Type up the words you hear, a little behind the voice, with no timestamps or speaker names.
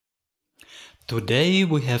Today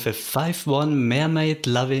we have a 5'1"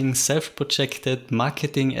 mermaid-loving, self-projected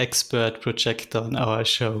marketing expert projector on our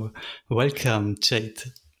show. Welcome, Jade.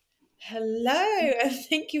 Hello, and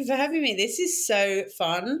thank you for having me. This is so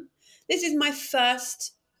fun. This is my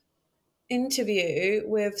first interview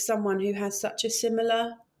with someone who has such a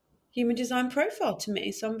similar human design profile to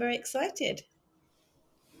me, so I'm very excited.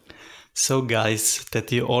 So guys,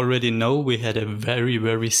 that you already know, we had a very,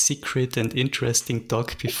 very secret and interesting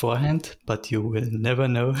talk beforehand, but you will never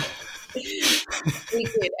know. We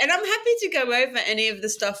did. And I'm happy to go over any of the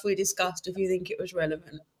stuff we discussed if you think it was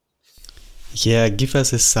relevant. Yeah, give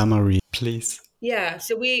us a summary, please. Yeah,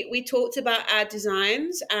 so we talked about our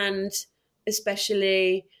designs and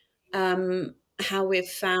especially how we've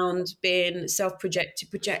found being self-projected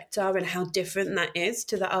projector and how different that is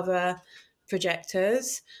to the other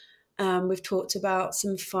projectors. We've talked about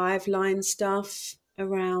some 5-line stuff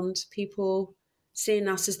around people seeing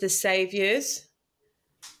us as the saviors.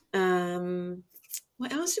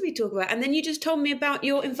 What else did we talk about? And then you just told me about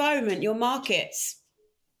your environment, your markets.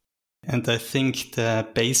 And I think the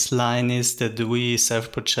baseline is that we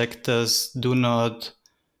self-projectors do not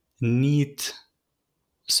need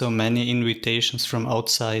so many invitations from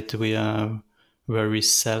outside. We are very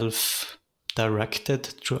self-directed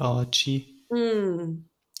through our G.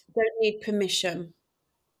 Don't need permission.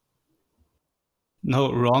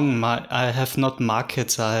 No, wrong. I have not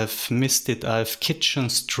markets. I have missed it. I have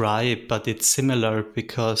kitchens dry, but it's similar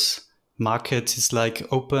because markets is like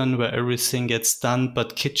open where everything gets done,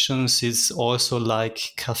 but kitchens is also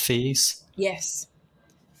like cafes. Yes.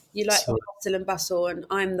 You like the hustle and bustle, and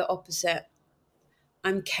I'm the opposite.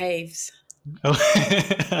 I'm caves. Oh,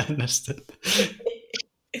 I understand.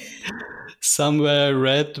 Somewhere I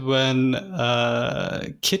read when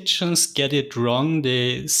kitchens get it wrong,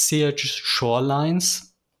 they sear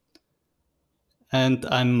shorelines. And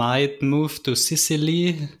I might move to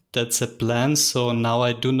Sicily. That's a plan. So now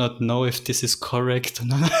I do not know if this is correct or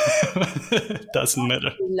not. Doesn't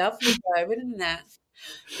matter. Lovely though, isn't that?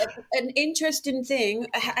 An interesting thing,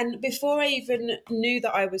 and before I even knew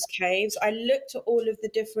that I was caves, I looked at all of the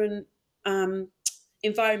different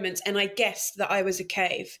environments and I guessed that I was a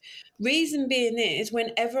cave. Reason being is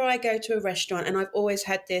whenever I go to a restaurant, and I've always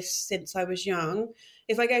had this since I was young,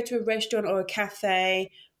 if I go to a restaurant or a cafe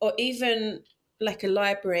or even like a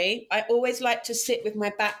library, I always like to sit with my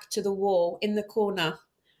back to the wall in the corner.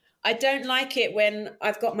 I don't like it when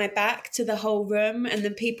I've got my back to the whole room and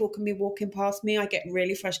then people can be walking past me. I get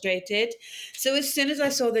really frustrated. So as soon as I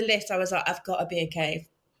saw the list, I was like, I've got to be a cave.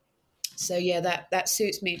 So yeah, that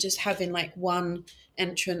suits me, just having like one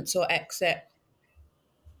entrance or exit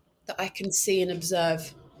that I can see and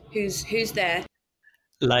observe who's there.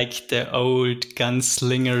 Like the old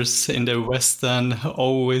gunslingers in the Western,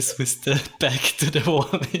 always with the back to the wall.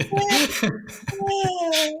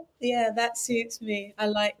 Yeah, that suits me. I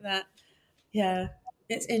like that. Yeah,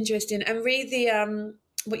 it's interesting. And read the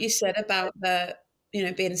what you said about the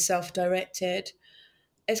being self-directed.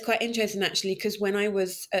 It's quite interesting actually because when I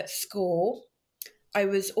was at school, I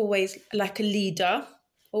was always like a leader,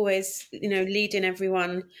 always leading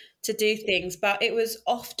everyone to do things, but it was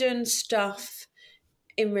often stuff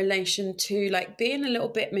in relation to like being a little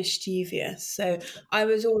bit mischievous. So I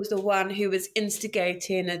was always the one who was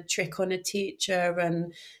instigating a trick on a teacher.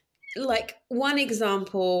 And like one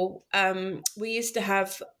example, we used to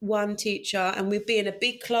have one teacher and we'd be in a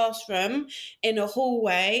big classroom in a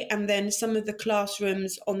hallway, and then some of the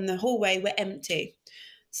classrooms on the hallway were empty.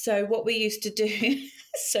 So what we used to do,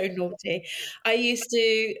 so naughty, I used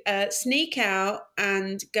to sneak out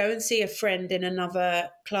and go and see a friend in another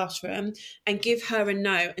classroom and give her a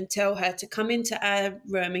note and tell her to come into our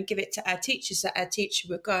room and give it to our teacher so our teacher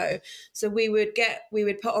would go. So we would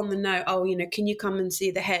put on the note, oh, can you come and see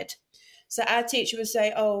the head? So our teacher would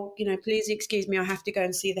say, oh, please excuse me, I have to go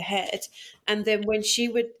and see the head. And then when she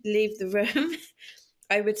would leave the room,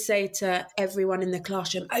 I would say to everyone in the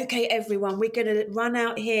classroom, okay, everyone, we're going to run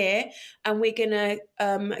out here and we're going to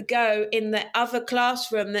go in the other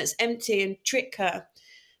classroom that's empty and trick her.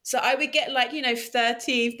 So I would get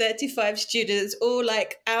 30, 35 students all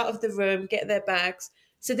like out of the room, get their bags.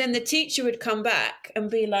 So then the teacher would come back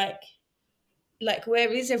and be like,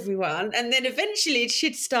 where is everyone? And then eventually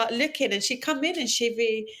she'd start looking and she'd come in and she'd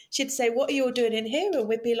say, what are you all doing in here? And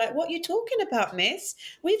we'd be like, what are you talking about, miss?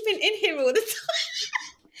 We've been in here all the time.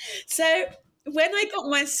 So when I got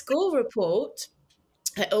my school report,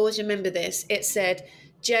 I always remember this. It said,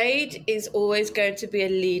 Jade is always going to be a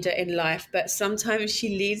leader in life, but sometimes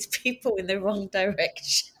she leads people in the wrong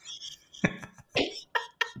direction.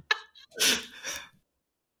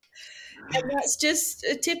 And that's just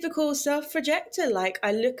a typical self-projector. Like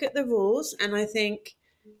I look at the rules and I think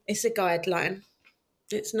it's a guideline.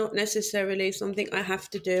 It's not necessarily something I have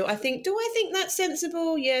to do. Do I think that's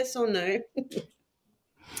sensible? Yes or no?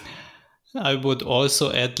 I would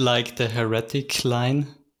also add like the heretic line.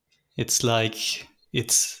 It's like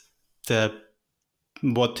it's the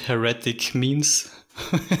what heretic means.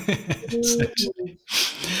 Mm.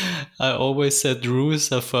 I always said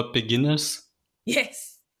rules are for beginners.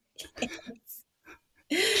 Yes.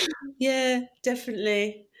 Yeah,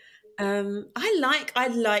 definitely. I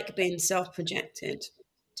like being self-projected.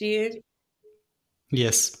 Do you?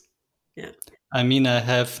 Yes. Yeah. I mean, I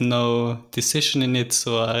have no decision in it,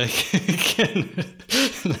 so I can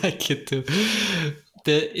like it too.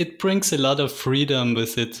 It brings a lot of freedom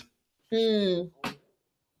with it, Mm,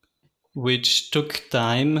 which took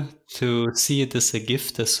time to see it as a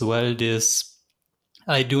gift as well. This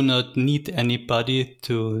I do not need anybody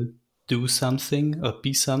to do something or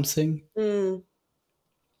be something. mm.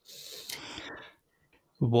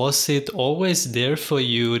 Was it always there for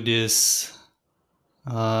you, this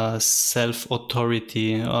self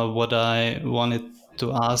authority? Or what I wanted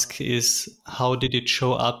to ask is, how did it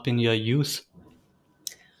show up in your youth?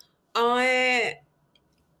 I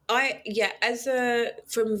yeah, as a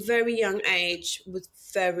from very young age was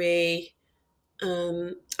very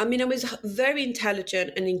I mean, I was very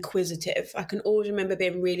intelligent and inquisitive. I can always remember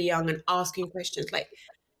being really young and asking questions like,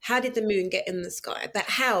 how did the moon get in the sky? But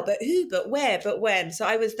how? But who? But where? But when? So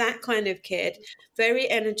I was that kind of kid, very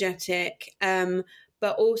energetic,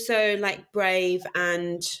 but also like brave.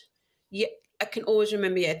 And yeah, I can always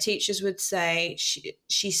remember, yeah, teachers would say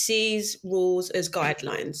she sees rules as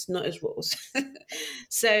guidelines, not as rules.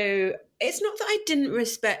 So it's not that I didn't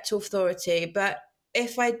respect authority, but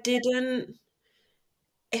if I didn't,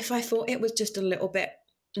 if I thought it was just a little bit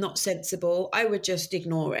not sensible, I would just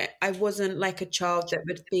ignore it. I wasn't like a child that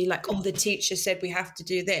would be like, "Oh, the teacher said we have to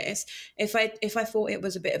do this." If I thought it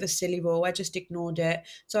was a bit of a silly rule, I just ignored it.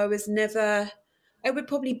 So I was never. I would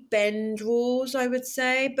probably bend rules, I would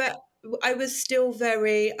say, but I was still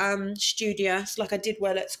very studious. Like I did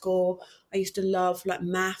well at school. I used to love like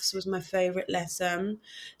maths was my favorite lesson.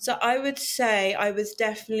 So I would say I was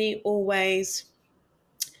definitely always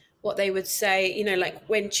what they would say, like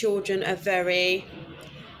when children are very,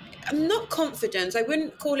 I'm not confident, I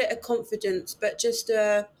wouldn't call it a confidence, but just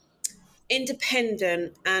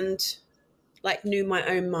independent and like knew my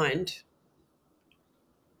own mind.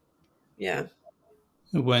 Yeah.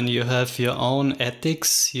 When you have your own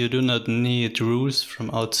ethics, you do not need rules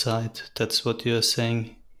from outside. That's what you're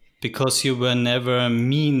saying. Because you were never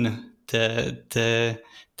mean.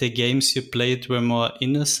 The games you played were more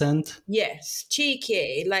innocent. Yes,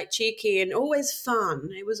 cheeky, like cheeky and always fun.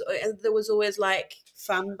 There was always like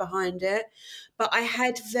fun behind it. But I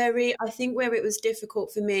think where it was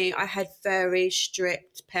difficult for me, I had very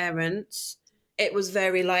strict parents. It was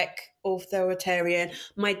very like authoritarian.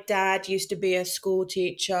 My dad used to be a school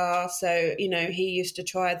teacher, so he used to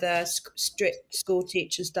try the strict school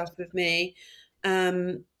teacher stuff with me.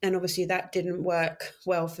 And obviously that didn't work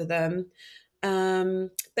well for them.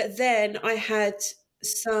 But then I had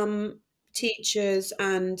some teachers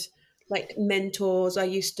and like mentors. I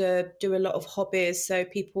used to do a lot of hobbies. So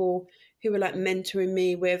people who were like mentoring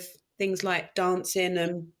me with things like dancing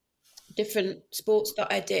and different sports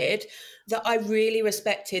that I did that I really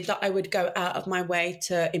respected, that I would go out of my way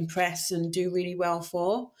to impress and do really well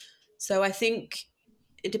for. So I think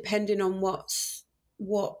depending on what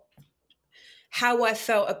how I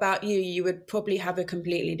felt about you, you would probably have a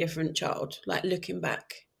completely different child, like looking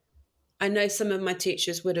back. I know some of my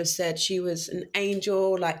teachers would have said she was an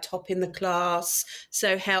angel, like top in the class,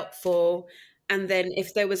 so helpful. And then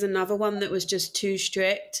if there was another one that was just too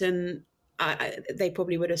strict, and they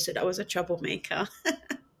probably would have said I was a troublemaker.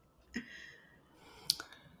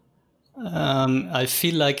 I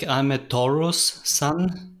feel like I'm a Taurus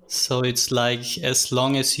sun. So it's like as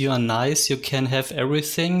long as you are nice, you can have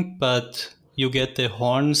everything, but you get the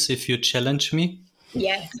horns if you challenge me.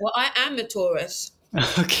 Yes, well, I am a Taurus.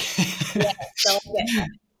 Okay. Yeah, so I get that.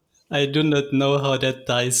 I do not know how that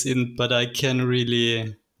ties in, but I can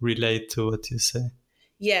really relate to what you say.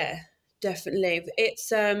 Yeah, definitely.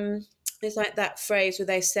 It's like that phrase where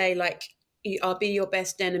they say like, "I'll be your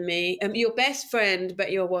best enemy, your best friend,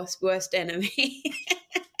 but your worst enemy."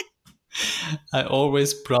 I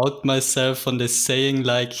always proud myself on the saying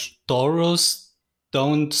like Tauros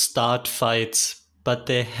don't start fights, but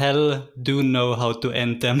they hell do know how to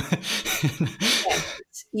end them.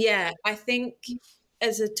 Yeah, I think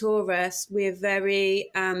as a Taurus, we're very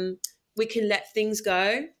we can let things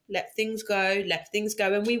go, let things go, let things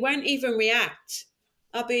go, and we won't even react.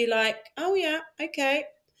 I'll be like, oh yeah, okay,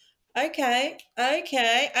 okay,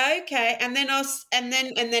 okay, okay, and then and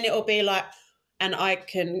then it'll be like, and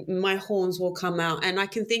my horns will come out, and I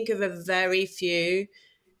can think of a very few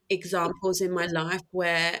examples in my life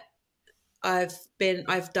where I've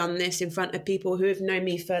done this in front of people who have known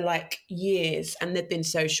me for like years, and they've been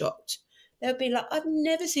so shocked. They'll be like, I've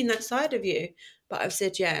never seen that side of you, but I've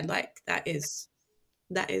said, yeah, like that is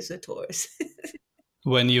a Taurus.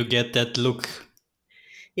 When you get that look,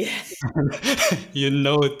 Yeah. you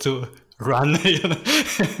know to run.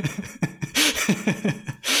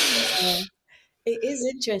 It is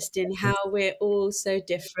interesting how we're all so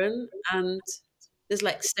different, and there's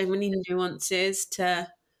like so many nuances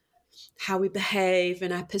to how we behave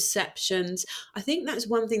and our perceptions. I think that's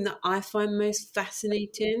one thing that I find most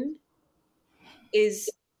fascinating is,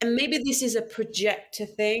 and maybe this is a projector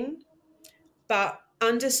thing, but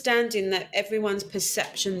understanding that everyone's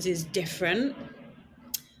perceptions is different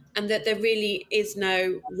and that there really is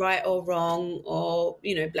no right or wrong or,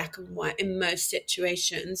 black and white in most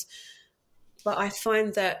situations. But I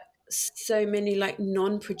find that so many like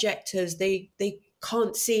non-projectors, they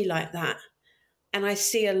can't see like that. And I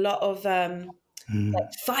see a lot of like Mm.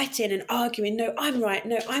 fighting and arguing. No, I'm right.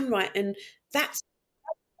 No, I'm right. And that's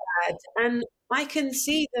bad. And I can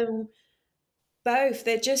see them both.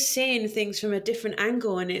 They're just seeing things from a different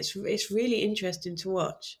angle, and it's really interesting to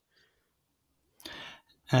watch.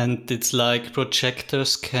 And it's like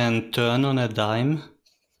projectors can turn on a dime.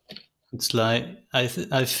 It's like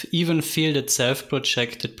I've even feel that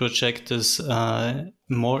self-projected projectors are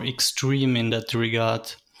more extreme in that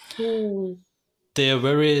regard. Mm, They are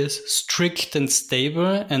very strict and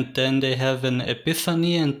stable, and then they have an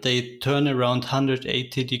epiphany and they turn around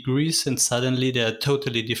 180 degrees, and suddenly they are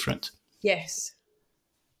totally different. yes.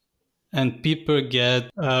 And people get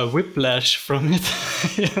whiplash from it.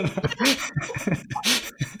 You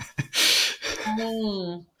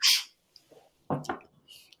Mm,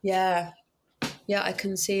 yeah. Yeah, I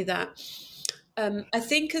can see that. I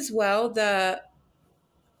think as well that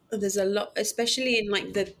there's a lot, especially in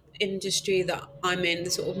like the industry that I'm in,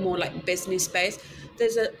 the sort of more like business space.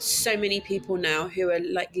 There's so many people now who are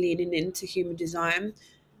like leaning into human design.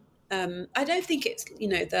 I don't think it's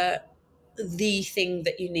the thing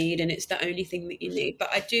that you need and it's the only thing that you need, but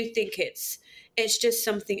I do think it's just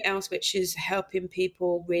something else which is helping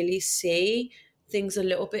people really see things a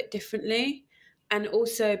little bit differently, and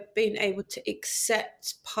also being able to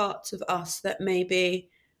accept parts of us that maybe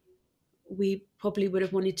we probably would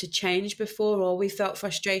have wanted to change before or we felt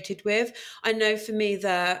frustrated with. I know for me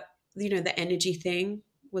that the energy thing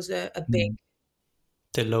was a big, know,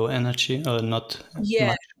 the low energy or not yeah,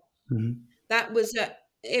 much. Mhm. that was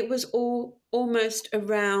it was all almost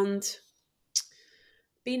around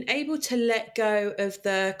being able to let go of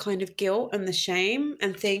the kind of guilt and the shame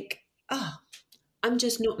and think, oh, I'm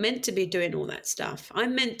just not meant to be doing all that stuff.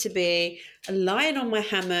 I'm meant to be lying on my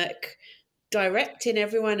hammock, directing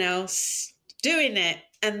everyone else, doing it.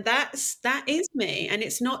 And that is me. And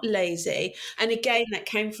it's not lazy. And again, that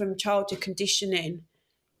came from childhood conditioning.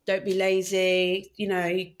 Don't be lazy. You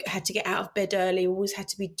had to get out of bed early, always had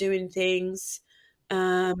to be doing things.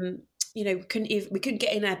 Um, we couldn't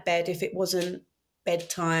get in our bed if it wasn't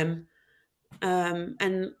bedtime.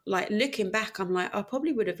 And like looking back, I'm like, I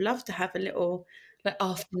probably would have loved to have a little like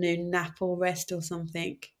afternoon nap or rest or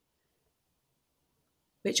something,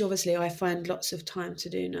 which obviously I find lots of time to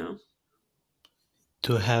do now.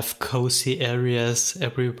 To have cozy areas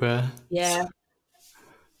everywhere. Yeah,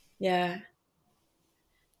 yeah,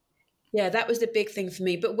 yeah. That was the big thing for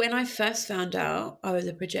me. But when I first found out I was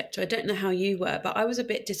a projector, I don't know how you were, but I was a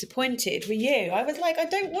bit disappointed. Were you? I was like, I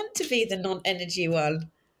don't want to be the non-energy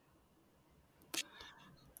one.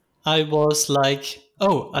 I was like,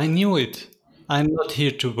 oh, I knew it. I'm not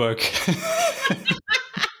here to work.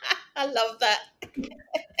 I love that.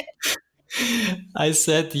 I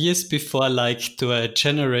said yes before, like to a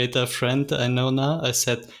generator friend I know now. I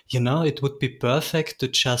said, it would be perfect to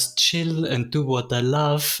just chill and do what I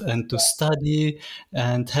love and to study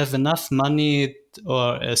and have enough money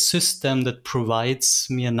or a system that provides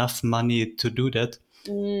me enough money to do that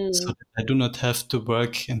so Mm, that I do not have to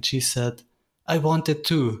work. And she said, I wanted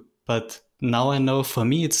to, but now I know for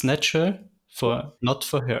me it's natural, for not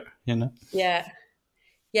for her. yeah,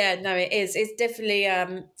 yeah. No, it is. It's definitely.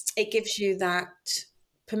 It gives you that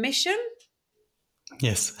permission.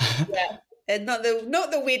 Yes. Yeah. And not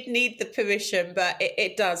that we'd need the permission, but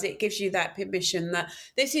it does. It gives you that permission that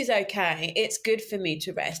this is okay. It's good for me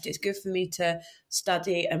to rest. It's good for me to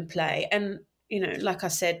study and play. And, like I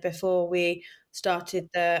said before we started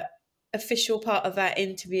the official part of our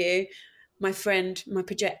interview, my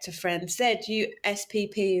projector friend said, you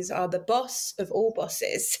SPPs are the boss of all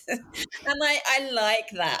bosses. And I like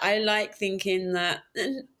that. I like thinking that,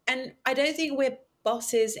 and I don't think we're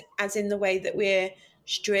bosses as in the way that we're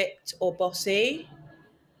strict or bossy,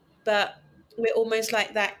 but we're almost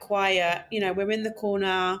like that quiet, we're in the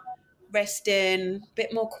corner, resting, a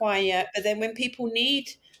bit more quiet. But then when people need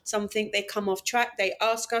something, they come off track, they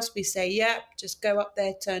ask us, we say, yep, just go up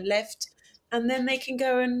there, turn left, and then they can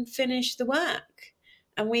go and finish the work.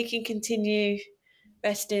 And we can continue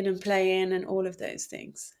resting and playing and all of those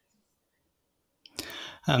things.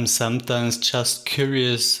 I'm sometimes just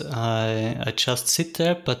curious. I just sit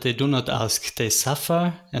there, but they do not ask. They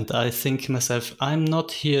suffer. And I think to myself, I'm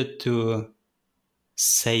not here to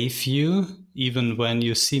save you, even when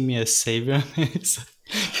you see me as savior.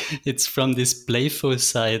 It's from this playful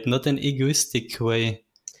side, not an egoistic way.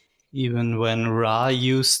 Even when Ra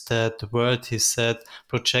used that word, he said,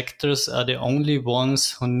 projectors are the only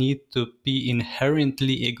ones who need to be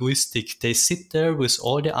inherently egoistic. They sit there with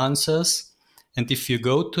all the answers, and if you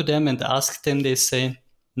go to them and ask them, they say,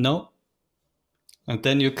 no. And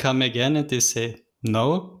then you come again and they say,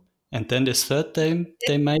 no. And then the third time,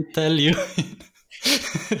 they might tell you.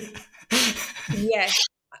 Yes,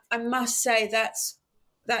 I must say that's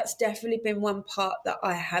definitely been one part that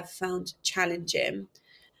I have found challenging,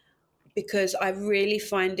 because I really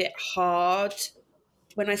find it hard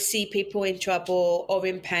when I see people in trouble or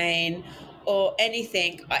in pain or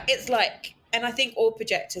anything. It's like, and I think all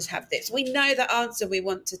projectors have this. We know the answer we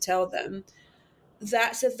want to tell them.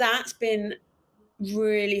 That's been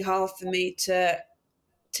really hard for me to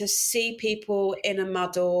see people in a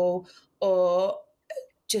muddle or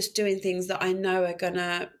just doing things that I know are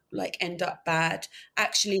gonna like end up bad,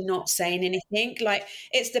 actually not saying anything. Like,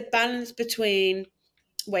 it's the balance between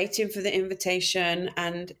waiting for the invitation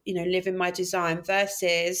and living my design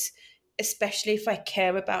versus, especially if I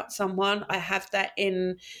care about someone, I have that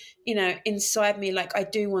inside me, like I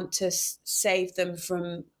do want to save them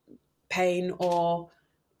from pain or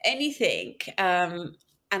anything. And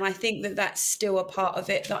I think that that's still a part of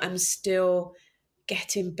it that I'm still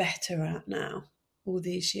getting better at now, all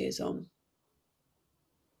these years on.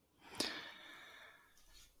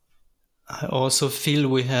 I also feel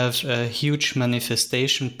we have a huge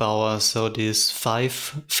manifestation power. So this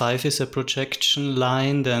five is a projection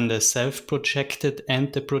line, then the self-projected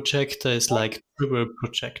and the projector is like triple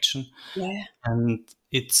projection. Yeah. And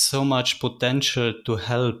it's so much potential to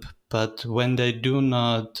help. But when they do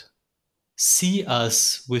not see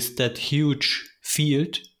us with that huge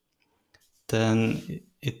field, then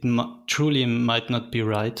it truly might not be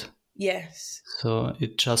right. Yes. So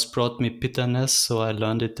it just brought me bitterness. So I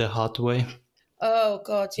learned it the hard way. Oh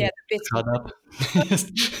God, yeah, the Shut bitter. up.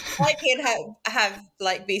 I can have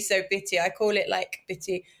like be so bitty. I call it like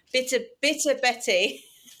bitter Betty.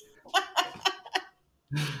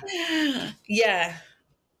 Yeah,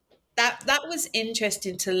 that was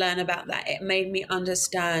interesting to learn about that. It made me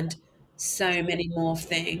understand so many more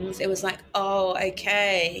things. It was like, oh,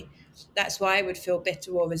 okay, that's why I would feel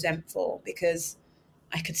bitter or resentful, because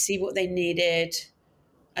I could see what they needed.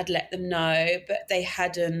 I'd let them know, but they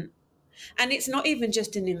hadn't. And it's not even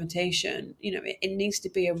just an invitation. It needs to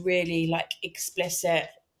be a really like explicit,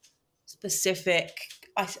 specific,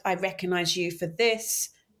 I recognize you for this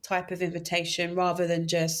type of invitation, rather than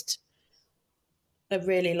just a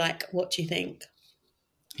really like, what do you think?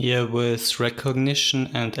 Yeah, with recognition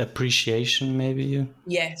and appreciation, maybe.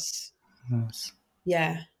 Yes. Yes.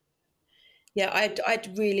 Yeah. Yeah.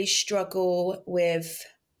 I'd really struggle with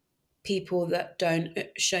people that don't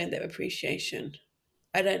show their appreciation.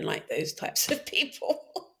 I don't like those types of people.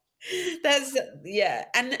 That's, yeah.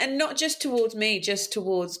 And not just towards me, just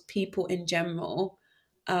towards people in general.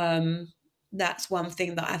 Um, that's one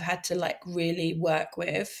thing that I've had to like really work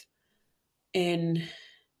with, in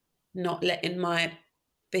not letting my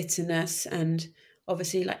bitterness, and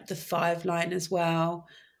obviously like the five line as well,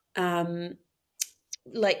 um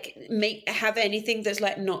like make have anything that's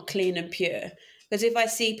like not clean and pure. Because if I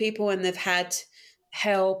see people and they've had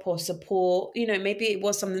help or support, maybe it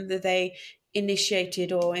was something that they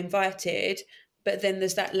initiated or invited, but then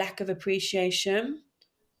there's that lack of appreciation,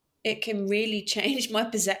 it can really change my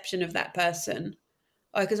perception of that person.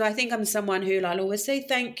 Because I think I'm someone who, I'll always say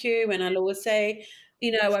thank you, and I'll always say,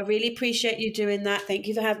 I really appreciate you doing that. Thank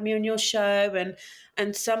you for having me on your show.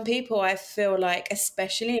 And some people, I feel like,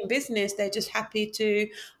 especially in business, they're just happy to,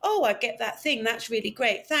 oh, I get that thing. That's really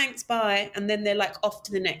great. Thanks. Bye. And then they're like off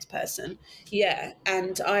to the next person. Yeah.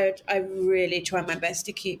 And I really try my best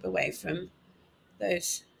to keep away from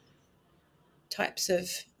those types of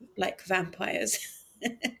like vampires.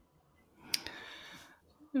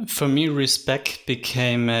 For me, respect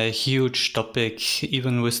became a huge topic,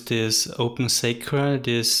 even with this open sacred,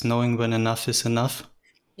 this knowing when enough is enough.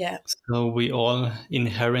 Yeah. So we all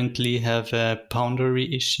inherently have a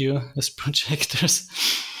boundary issue as projectors,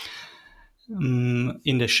 in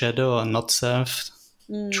the shadow or not self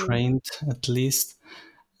Mm, trained at least.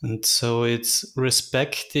 And so it's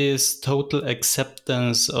respect is total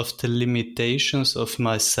acceptance of the limitations of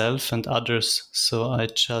myself and others. So I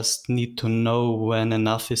just need to know when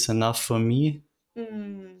enough is enough for me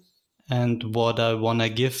mm. and what I want to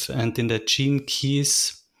give. And in the gene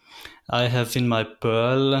keys, I have in my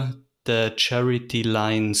pearl the charity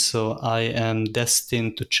line. So I am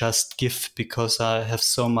destined to just give because I have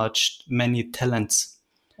so many talents.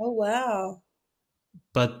 Oh, wow.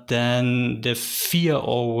 But then the fear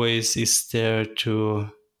always is there to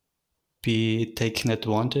be taken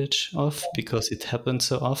advantage of because it happens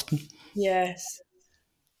so often. Yes.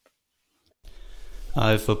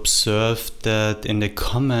 I've observed that in the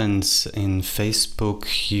comments in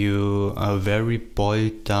Facebook, you are very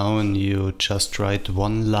boiled down. You just write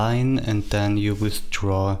one line and then you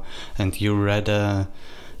withdraw, and you rather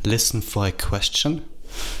listen for a question.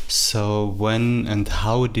 So, when and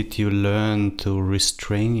how did you learn to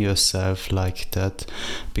restrain yourself like that?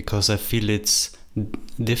 Because I feel it's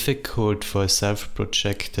difficult for a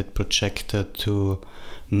self-projected projector to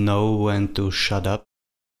know when to shut up.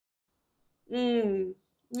 Mm.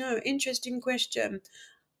 No, interesting question.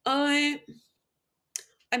 I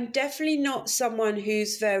I'm definitely not someone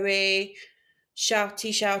who's very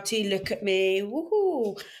shouty, look at me,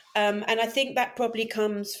 woohoo. And I think that probably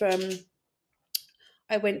comes from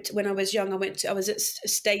I went when I was young. I was at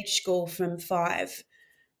stage school from 5,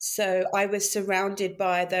 so I was surrounded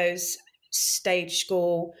by those stage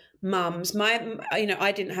school mums.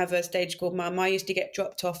 I didn't have a stage school mum. I used to get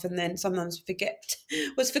dropped off and then sometimes forget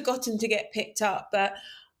was forgotten to get picked up. But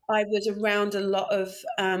I was around a lot of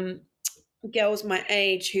girls my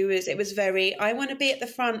age it was very, I want to be at the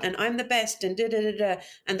front and I'm the best and da da da da.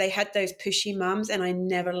 And they had those pushy mums and I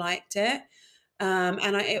never liked it.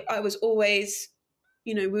 And I was always,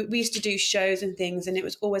 we used to do shows and things, and it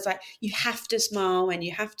was always like, you have to smile and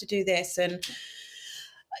you have to do this. And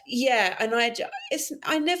yeah, and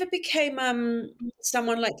I never became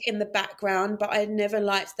someone like in the background, but I never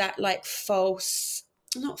liked that like false,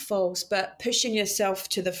 not false, but pushing yourself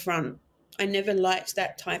to the front. I never liked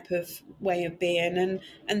that type of way of being.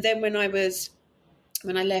 And then when I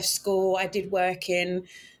left school, I did work in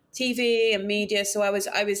TV and media, so I was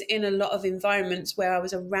in a lot of environments where I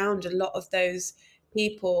was around a lot of those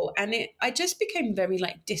people, and I just became very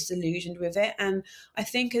like disillusioned with it. And I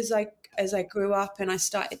think as I grew up and I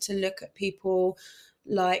started to look at people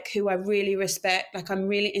like who I really respect, like I'm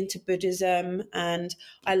really into Buddhism, and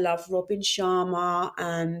I love Robin Sharma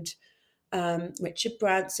and Richard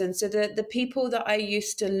Branson. So the people that I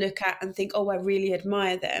used to look at and think, oh, I really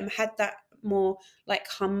admire them, had that more like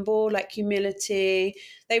humble, like humility.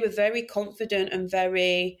 They were very confident and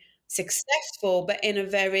very successful, but in a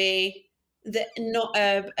very not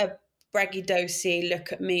a braggadosy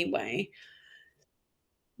look at me way.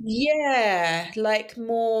 Yeah, like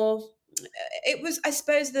more. It was, I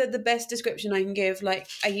suppose, the best description I can give. Like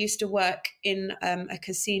I used to work in a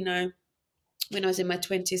casino when I was in my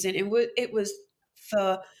 20s, and it was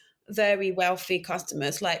for very wealthy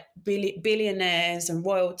customers, like billionaires and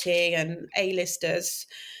royalty and A-listers,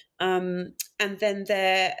 and then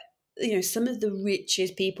they're some of the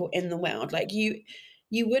richest people in the world. Like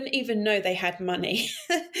you wouldn't even know they had money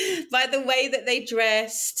by the way that they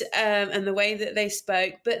dressed, and the way that they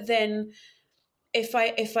spoke. But then if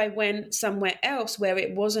I went somewhere else where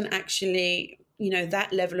it wasn't actually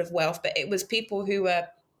that level of wealth, but it was people who were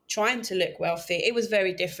trying to look wealthy, it was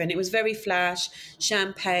very different. It was very flash,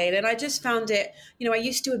 champagne, and I just found it. I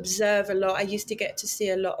used to observe a lot. I used to get to see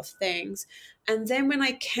a lot of things, and then when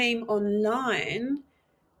I came online,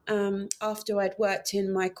 after I'd worked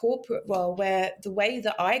in my corporate role, where the way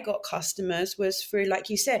that I got customers was through, like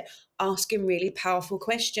you said, asking really powerful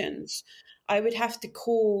questions. I would have to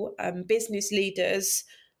call business leaders,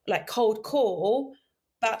 like cold call,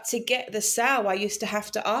 but to get the sale, I used to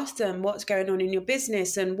have to ask them what's going on in your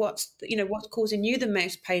business and what's causing you the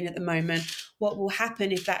most pain at the moment. What will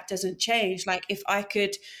happen if that doesn't change? Like if I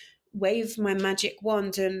could wave my magic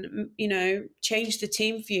wand and change the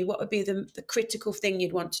team for you, what would be the critical thing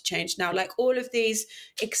you'd want to change now? Like all of these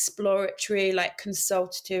exploratory, like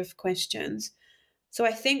consultative questions. So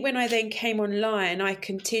I think when I then came online, I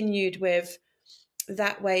continued with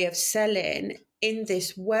that way of selling in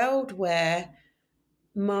this world where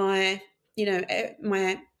my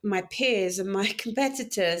my peers and my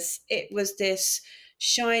competitors, it was this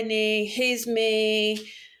shiny, here's me,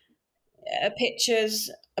 pictures,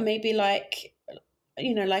 maybe like,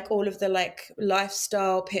 like all of the like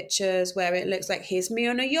lifestyle pictures where it looks like here's me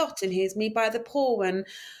on a yacht and here's me by the pool, and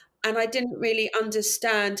I didn't really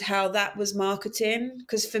understand how that was marketing,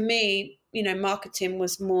 because for me, marketing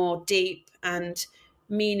was more deep and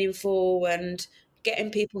meaningful and getting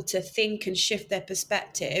people to think and shift their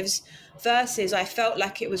perspectives, versus I felt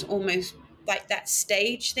like it was almost like that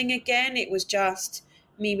stage thing again. It was just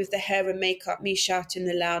me with the hair and makeup, me shouting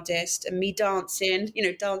the loudest, and me dancing,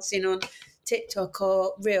 dancing on TikTok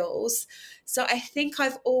or Reels. So I think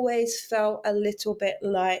I've always felt a little bit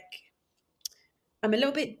like I'm a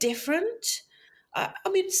little bit different. I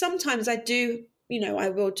mean, sometimes I do, I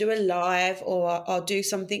will do a live, or I'll do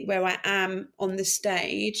something where I am on the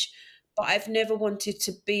stage, but I've never wanted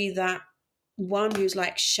to be that one who's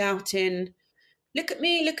like shouting, look at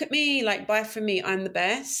me, like, buy from me, I'm the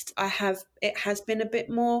best. It has been a bit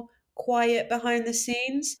more quiet behind the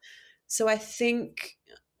scenes. So I think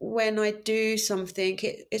when I do something,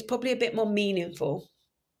 it's probably a bit more meaningful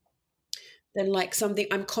than like something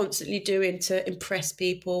I'm constantly doing to impress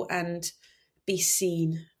people and be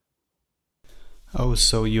seen. Oh,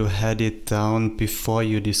 so you had it down before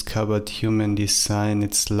you discovered human design.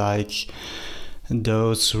 It's like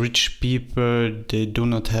those rich people, they do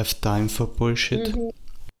not have time for bullshit. Mm-hmm.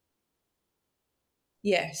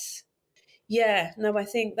 Yes. Yeah. No, I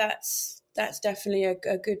think that's definitely a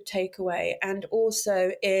good takeaway. And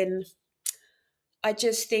also I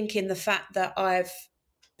just think in the fact that I've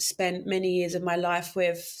spent many years of my life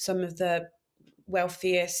with some of the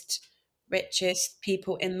wealthiest, richest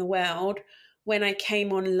people in the world, when I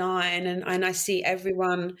came online and I see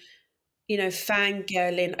everyone,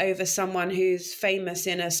 fangirling over someone who's famous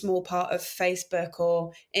in a small part of Facebook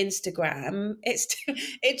or Instagram,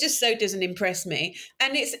 it just so doesn't impress me.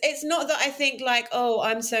 And it's not that I think like, oh,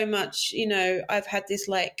 I'm so much, I've had this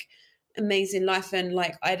like amazing life and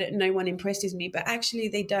like no one impresses me, but actually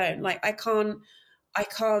they don't. Like I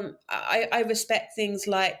respect things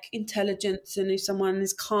like intelligence, and if someone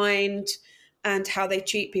is kind and how they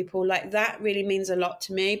treat people, like that really means a lot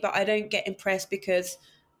to me. But I don't get impressed because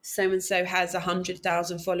so and so has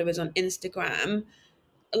 100,000 followers on Instagram.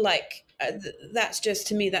 Like that's just,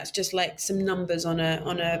 to me, that's just like some numbers on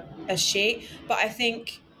a sheet. But I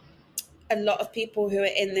think a lot of people who are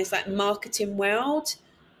in this like marketing world,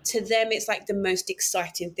 to them it's like the most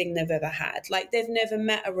exciting thing they've ever had. Like they've never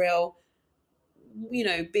met a real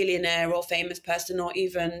billionaire or famous person, or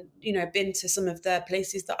even, been to some of the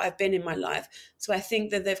places that I've been in my life. So I think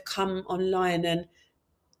that they've come online and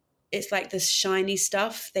it's like this shiny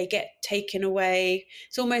stuff, they get taken away.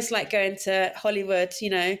 It's almost like going to Hollywood,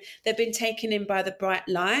 they've been taken in by the bright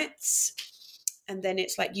lights. And then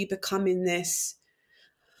it's like you become in this.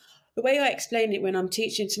 The way I explain it when I'm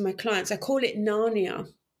teaching to my clients, I call it Narnia.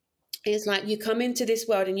 It's like you come into this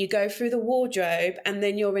world and you go through the wardrobe and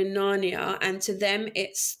then you're in Narnia, and to them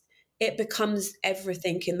it becomes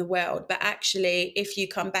everything in the world. But actually, if you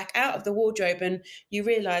come back out of the wardrobe and you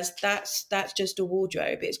realize that's just a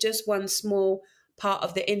wardrobe, it's just one small part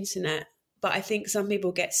of the internet. But I think some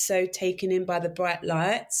people get so taken in by the bright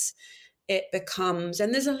lights, it becomes,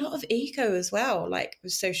 and there's a lot of ego as well, like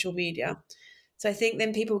with social media. So I think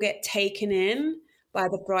then people get taken in by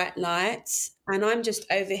the bright lights, and I'm just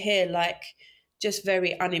over here like just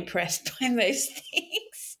very unimpressed by those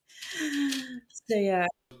things. So yeah.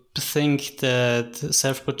 Think that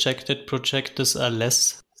self-projected projectors are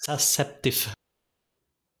less susceptible.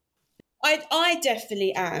 I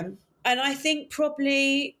definitely am. And I think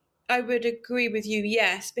probably I would agree with you,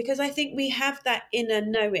 yes, because I think we have that inner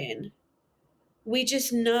knowing. We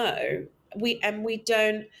just know. We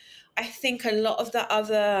don't, I think a lot of the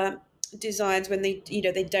other designs, when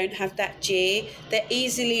they don't have that G, they're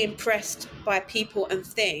easily impressed by people and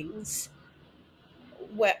things,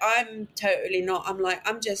 where I'm totally not. I'm like,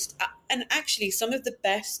 I'm just, and actually some of the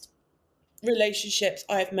best relationships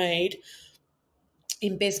I've made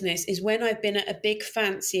in business is when I've been at a big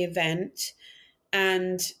fancy event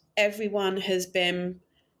and everyone has been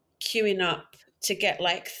queuing up to get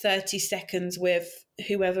like 30 seconds with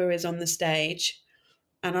whoever is on the stage.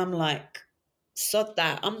 And I'm like, sod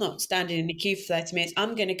that. I'm not standing in the queue for 30 minutes.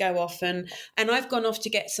 I'm going to go off and I've gone off to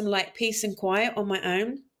get some like peace and quiet on my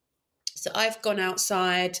own. So I've gone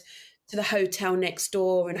outside to the hotel next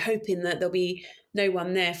door and hoping that there'll be no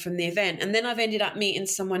one there from the event. And then I've ended up meeting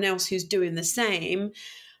someone else who's doing the same.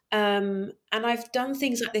 And I've done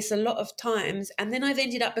things like this a lot of times. And then I've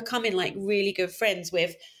ended up becoming like really good friends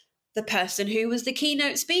with the person who was the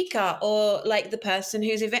keynote speaker, or like the person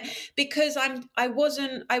who's event, because I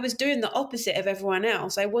was doing the opposite of everyone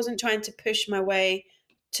else. I wasn't trying to push my way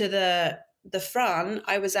to the front.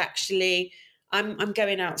 I was actually, I'm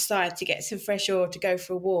going outside to get some fresh air, to go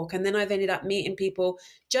for a walk, and then I've ended up meeting people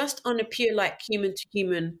just on a pure like human to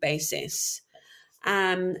human basis.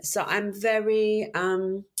 So I'm very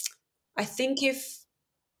I think if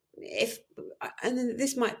and then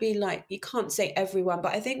this might be like, you can't say everyone,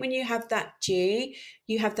 but I think when you have that G,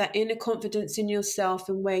 you have that inner confidence in yourself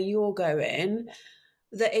and where you're going,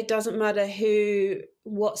 that it doesn't matter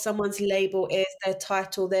what someone's label is, their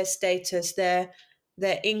title, their status, their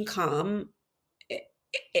income,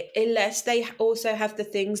 unless they also have the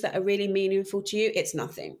things that are really meaningful to you, it's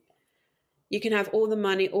nothing. You can have all the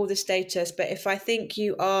money, all the status, but if I think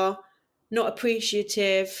you are not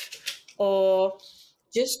appreciative, or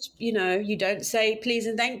just, you don't say please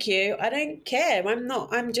and thank you, I don't care.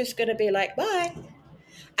 I'm just going to be like, bye.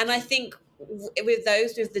 And I think with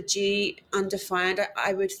those with the G undefined,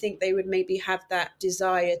 I would think they would maybe have that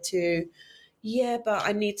desire to, yeah, but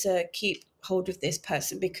I need to keep hold of this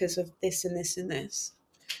person because of this and this and this.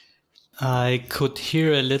 I could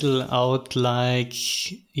hear a little out like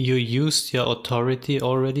you used your authority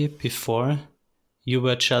already before. You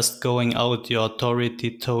were just going out. Your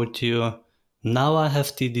authority told you, now I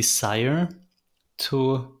have the desire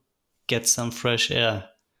to get some fresh air.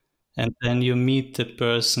 And then you meet the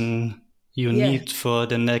person you Yeah. need for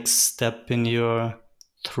the next step in your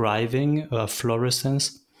thriving or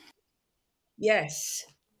fluorescence. Yes.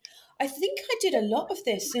 I think I did a lot of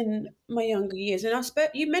this in my younger years. And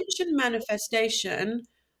you mentioned manifestation.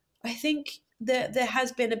 I think that there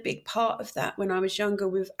has been a big part of that when I was younger,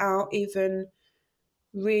 without even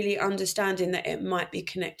really understanding that it might be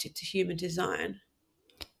connected to human design.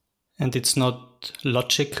 And it's not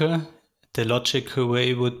logical. The logical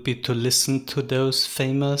way would be to listen to those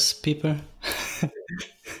famous people.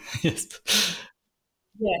 Yes.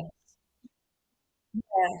 Yeah.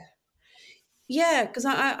 Yeah. Yeah, because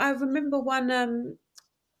I remember one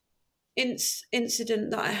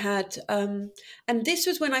incident that I had, and this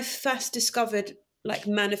was when I first discovered like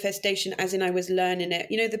manifestation, as in I was learning it.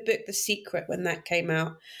 You know, the book The Secret, when that came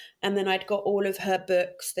out, and then I'd got all of her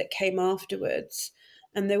books that came afterwards,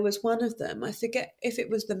 and there was one of them. I forget if it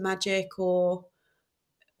was the Magic or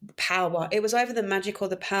Power. It was either the Magic or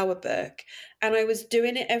the Power book, and I was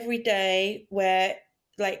doing it every day, where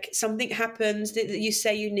like something happens that you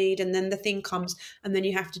say you need, and then the thing comes, and then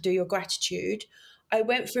you have to do your gratitude. I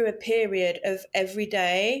went through a period of every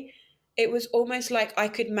day. It was almost like I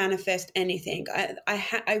could manifest anything.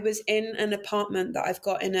 I was in an apartment that I've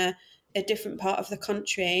got in a different part of the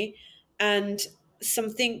country, and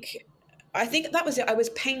something, I think that was it. I was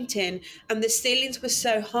painting, and the ceilings were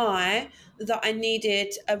so high that I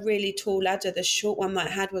needed a really tall ladder. The short one that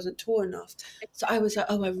I had wasn't tall enough. So I was like,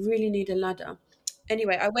 oh, I really need a ladder.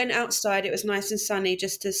 Anyway, I went outside. It was nice and sunny,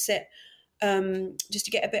 just to sit, just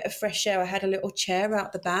to get a bit of fresh air. I had a little chair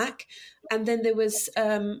out the back. And then there was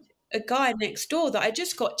a guy next door that I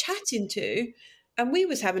just got chatting to. And we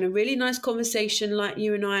was having a really nice conversation like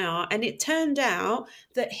you and I are. And it turned out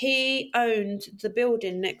that he owned the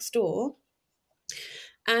building next door.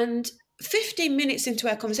 And 15 minutes into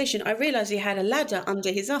our conversation, I realized he had a ladder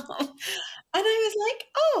under his arm. And I was like,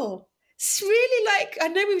 oh, it's really like, I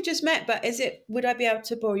know we've just met, but would I be able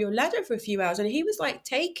to borrow your ladder for a few hours? And he was like,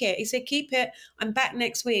 take it. He said, keep it. I'm back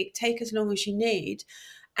next week. Take as long as you need.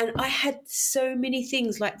 And I had so many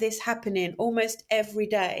things like this happening almost every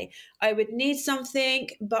day. I would need something,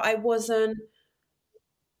 but I wasn't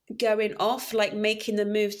going off, like making the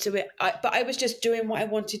move to it. But I was just doing what I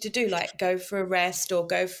wanted to do, like go for a rest or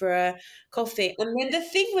go for a coffee. And then the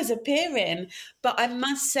thing was appearing. But I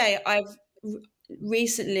must say,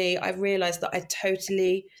 recently I've realized that I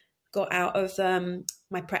totally got out of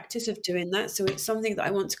my practice of doing that. So it's something that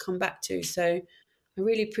I want to come back to. So I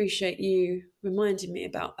really appreciate you reminding me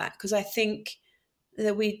about that, because I think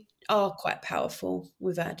that we are quite powerful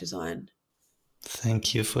with our design.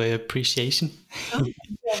 Thank you for your appreciation. Oh,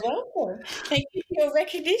 you're welcome. Thank you for your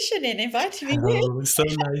recognition and inviting me here. Oh, so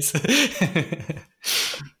nice.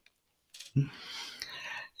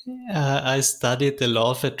 I studied the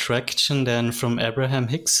law of attraction then from Abraham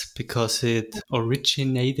Hicks because it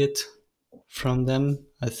originated from them.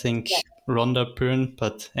 I think Yeah. Rhonda Byrne,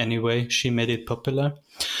 but anyway, she made it popular.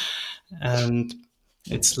 And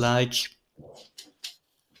it's like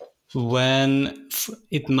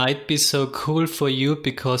it might be so cool for you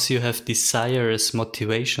because you have desire as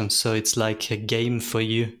motivation. So it's like a game for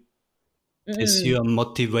you. As you are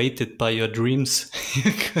motivated by your dreams,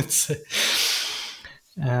 you could say.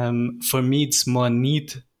 For me, it's more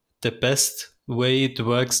need the best way it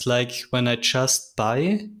works like when I just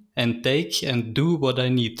buy and take and do what I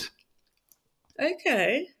need.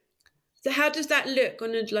 Okay. So how does that look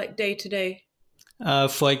on a like day to day?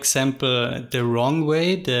 For example, the wrong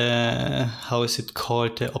way, how is it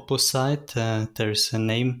called? The opposite. There's a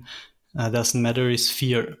name. Doesn't matter. Is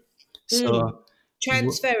fear. Mm. So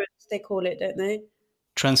Transference, they call it, don't they?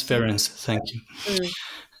 transference. Thank you. Mm.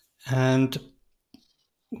 And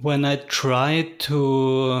when I try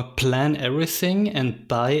to plan everything and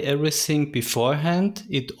buy everything beforehand,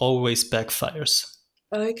 it always backfires.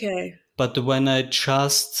 Okay. But when I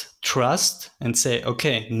just trust and say,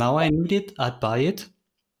 okay, now I need it, I buy it,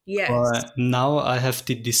 Yes. or now I have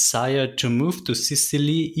the desire to move to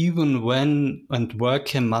Sicily, even when and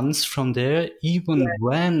work a month from there, even Yeah.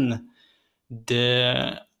 when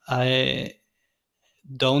there I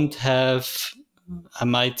don't have, I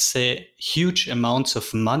might say, huge amounts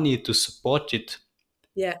of money to support it,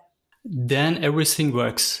 Yeah. then everything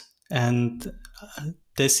works. And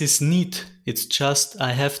this is need. It's just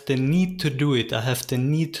I have the need to do it. I have the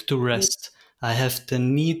need to rest. I have the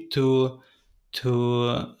need to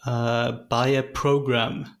buy a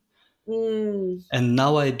program. Mm. And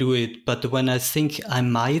now I do it. But when I think I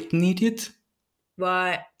might need it,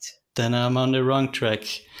 Right. then I'm on the wrong track.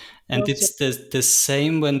 And Got it. it's the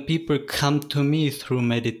same when people come to me through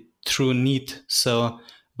need. So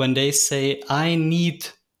when they say I need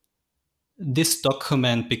this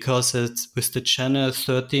document because it's with the channel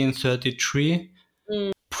 1333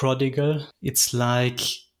 Mm. prodigal, it's like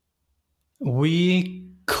we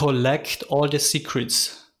collect all the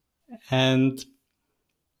secrets. And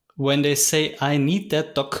when they say I need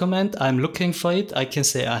that document, I'm looking for it, I can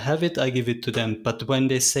say I have it, I give it to them. But when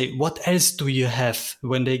they say what else do you have,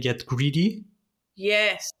 when they get greedy,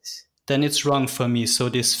 Yes. then it's wrong for me. So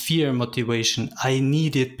this fear motivation, I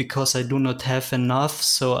need it because I do not have enough,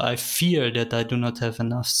 so I fear that I do not have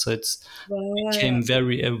enough. So it's Right. became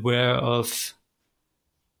very aware of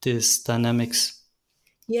this dynamics.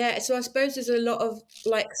 Yeah. So I suppose there's a lot of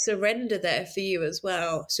like surrender there for you as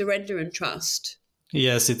well. Surrender and trust.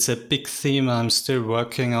 Yes, it's a big theme I'm still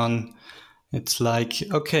working on. It's like,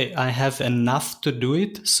 okay, I have enough to do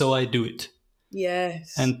it, so I do it.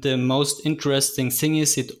 Yes. And the most interesting thing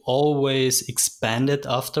is it always expanded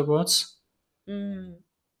afterwards. Mm.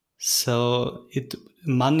 So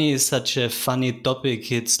money is such a funny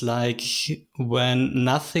topic. It's like when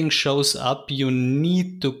nothing shows up, you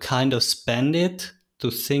need to kind of spend it to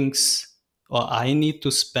things, or I need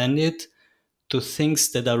to spend it to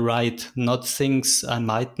things that are right, not things I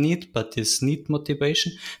might need, but this need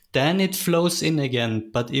motivation. Then it flows in again.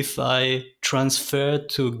 But if I transfer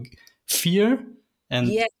to fear and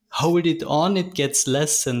Yes. hold it on, it gets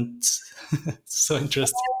less, and so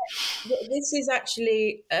interesting. This is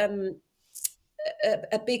actually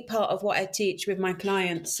a big part of what I teach with my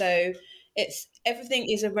clients. So it's everything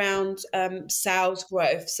is around sales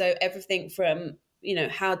growth. So everything from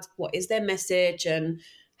what is their message and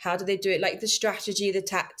how do they do it, like the strategy, the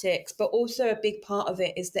tactics, but also a big part of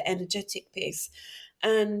it is the energetic piece.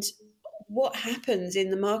 And what happens in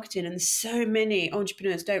the marketing, and so many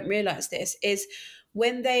entrepreneurs don't realize this, is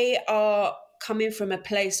when they are coming from a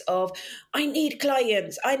place of I need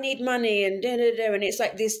clients, I need money, and da da da, and it's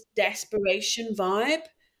like this desperation vibe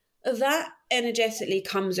that energetically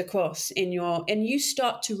comes across in your, and you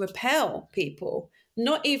start to repel people.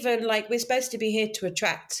 Not even like we're supposed to be here to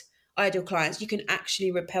attract ideal clients, you can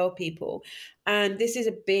actually repel people. And this is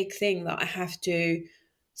a big thing that I have to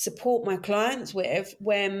support my clients with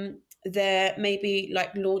when they're maybe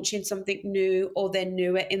like launching something new, or they're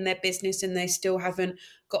newer in their business and they still haven't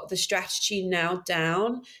got the strategy now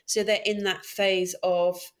down. So they're in that phase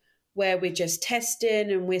of where we're just testing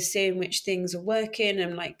and we're seeing which things are working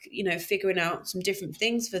and figuring out some different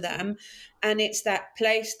things for them. And it's that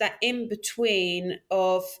place, that in between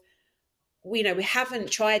of, we haven't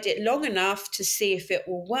tried it long enough to see if it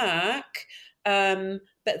will work.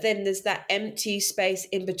 But then there's that empty space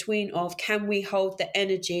in between of, can we hold the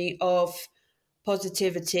energy of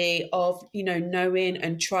positivity, of knowing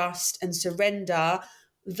and trust and surrender,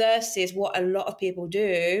 versus what a lot of people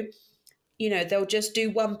do. They'll just do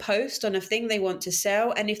one post on a thing they want to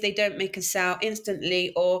sell, and if they don't make a sale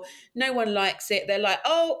instantly or no one likes it, they're like,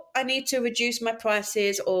 oh, I need to reduce my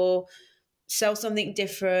prices or sell something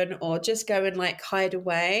different, or just go and like hide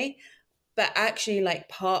away. But actually, like,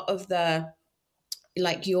 part of the,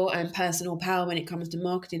 like, your own personal power when it comes to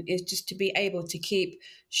marketing is just to be able to keep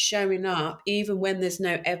showing up even when there's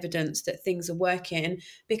no evidence that things are working.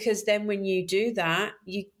 Because then when you do that,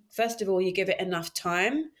 you, first of all, you give it enough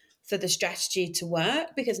time for the strategy to work,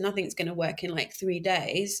 because nothing's going to work in like 3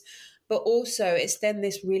 days. but also it's then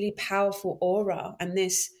this really powerful aura and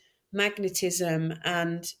this magnetism,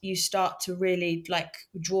 and you start to really like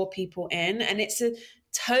draw people in, and it's a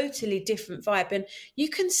totally different vibe, and you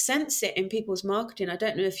can sense it in people's marketing. I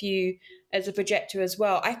don't know if you, as a projector as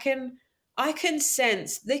well, I can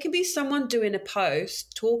sense there can be someone doing a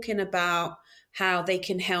post talking about how they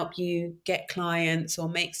can help you get clients or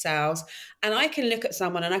make sales. And I can look at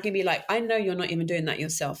someone and I can be like, I know you're not even doing that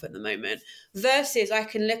yourself at the moment. Versus I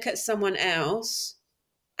can look at someone else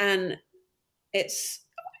and it's,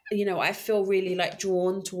 I feel really like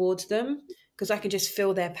drawn towards them because I can just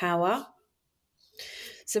feel their power.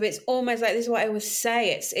 So it's almost like, this is what I always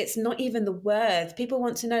say. It's not even the words. People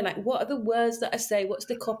want to know, like, what are the words that I say? What's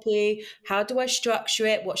the copy? How do I structure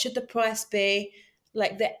it? What should the price be?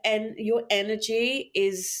 Like your energy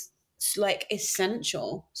is like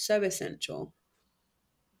essential, so essential.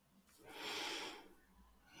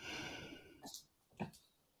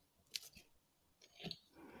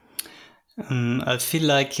 I feel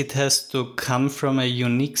like it has to come from a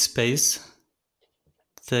unique space.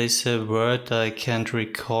 There's a word I can't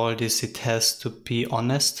recall this. It has to be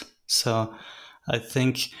honest. So I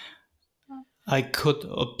think I could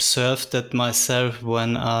observe that myself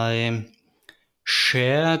when I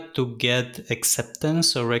share to get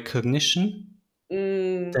acceptance or recognition.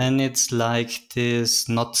 Mm, Then it's like this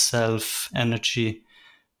not self energy.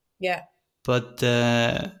 yeah. But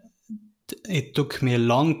it took me a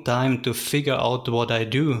long time to figure out what I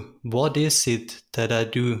do. What is it that I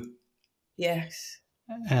do? Yes.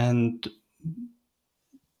 And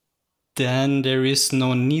then there is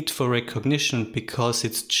no need for recognition because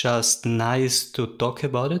it's just nice to talk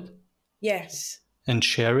about it Yes. and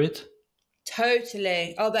share it.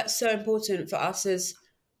 Totally. Oh, that's so important for us as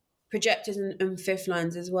projectors and fifth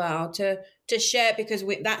lines as well to share, because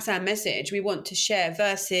that's our message. We want to share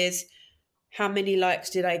versus how many likes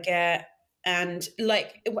did I get? And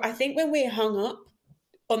like, I think when we're hung up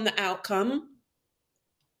on the outcome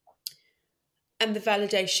and the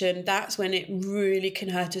validation, that's when it really can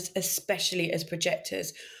hurt us, especially as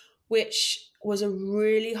projectors, which was a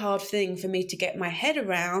really hard thing for me to get my head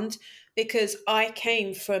around because I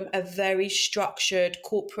came from a very structured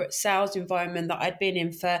corporate sales environment that I'd been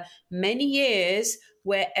in for many years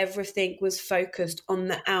where everything was focused on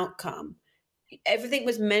the outcome. Everything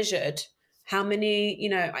was measured. How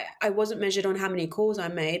many, I wasn't measured on how many calls I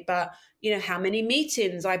made, but, how many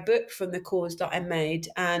meetings I booked from the calls that I made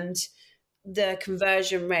and the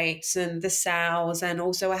conversion rates and the sales. And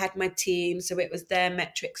also I had my team, so it was their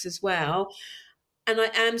metrics as well. And I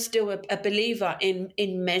am still a believer in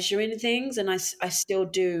measuring things. And I still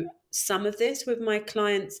do some of this with my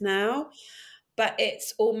clients now, but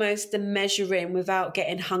it's almost the measuring without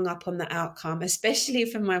getting hung up on the outcome, especially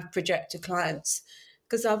for my projector clients,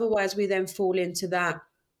 because otherwise we then fall into that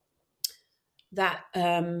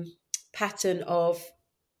pattern of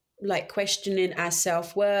like questioning our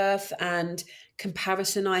self-worth and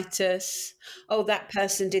comparisonitis. Oh, that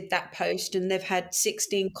person did that post and they've had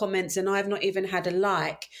 16 comments and I've not even had a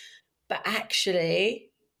like. But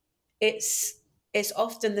actually, it's it's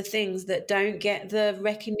often the things that don't get the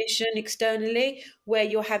recognition externally where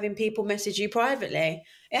you're having people message you privately.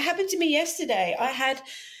 It happened to me yesterday.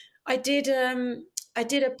 I did I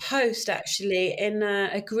did a post actually in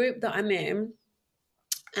a group that I'm in,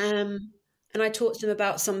 and I talked to them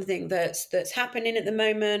about something that's happening at the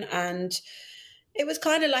moment, and it was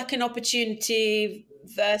kind of like an opportunity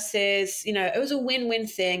versus, it was a win-win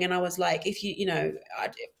thing. And I was like, if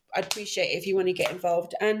I'd appreciate it if you want to get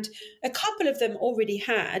involved. And a couple of them already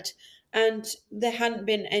had, and there hadn't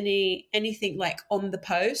been anything like on the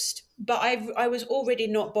post, but I was already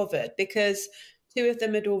not bothered because two of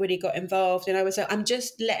them had already got involved, and I was like, I'm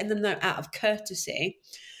just letting them know out of courtesy.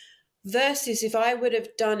 Versus if I would have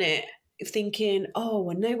done it thinking, oh,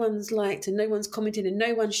 well, no one's liked and no one's commented and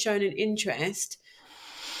no one's shown an interest.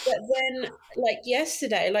 But then, like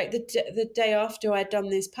yesterday, like the day after I'd done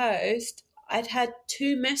this post, I'd had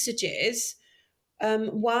two messages.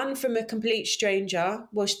 One from a complete stranger,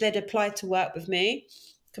 well, they'd applied to work with me,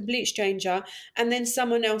 complete stranger, and then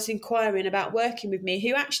someone else inquiring about working with me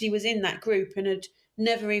who actually was in that group and had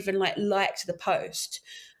never even liked the post.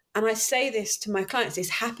 And I say this to my clients, this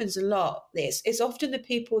happens a lot. It's often the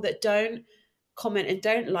people that don't comment and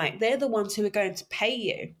don't like, they're the ones who are going to pay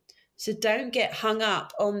you. So don't get hung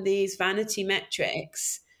up on these vanity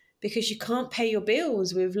metrics because you can't pay your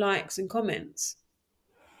bills with likes and comments.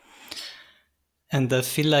 And I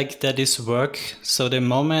feel like that is work. So the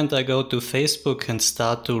moment I go to Facebook and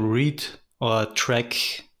start to read or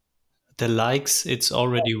track the likes, it's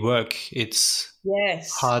already work. It's Yes.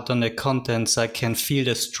 hard on the contents. I can feel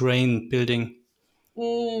the strain building.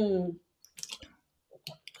 Mm,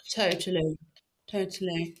 totally.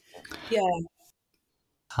 Totally. Yeah.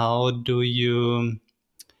 How do you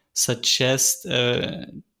suggest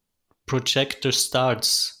Projector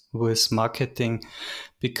starts with marketing?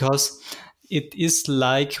 Because it is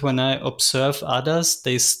like when I observe others,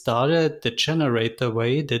 they started the generator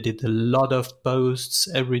way. They did a lot of posts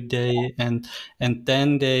every day, and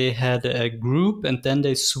then they had a group, and then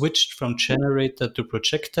they switched from generator to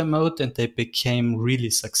projector mode, and they became really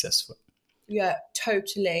successful. Yeah,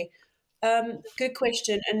 totally. Good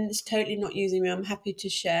question, and it's totally not using me. I'm happy to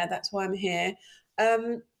share. That's why I'm here.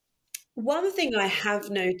 Um, One thing I have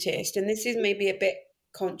noticed, and this is maybe a bit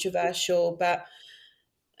controversial, but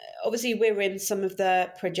obviously we're in some of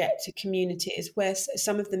the projector communities where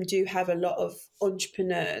some of them do have a lot of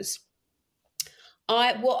entrepreneurs.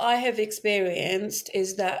 What I have experienced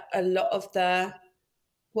is that a lot of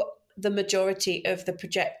what the majority of the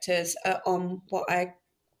projectors are on what I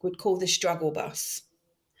would call the struggle bus.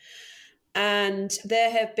 And there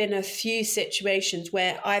have been a few situations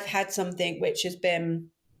where I've had something which has been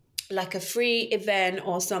like a free event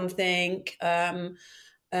or something. And,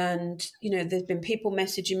 there's been people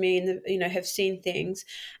messaging me and, have seen things.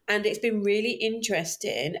 And it's been really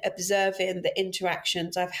interesting observing the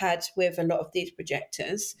interactions I've had with a lot of these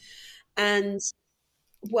projectors. And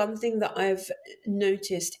one thing that I've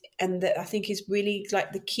noticed and that I think is really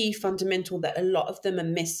like the key fundamental that a lot of them are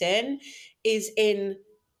missing is in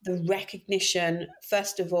the recognition,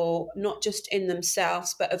 first of all, not just in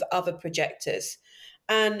themselves, but of other projectors.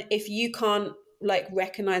 And if you can't like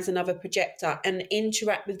recognize another projector and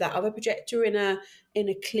interact with that other projector in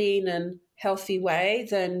a clean and healthy way,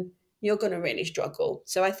 then you're going to really struggle.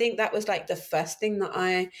 So I think that was like the first thing that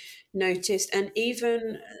I noticed. And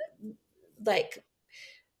even like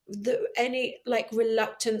any like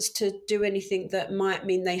reluctance to do anything that might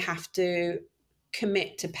mean they have to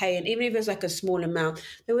commit to paying, even if it's like a small amount.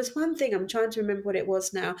 There was one thing, I'm trying to remember what it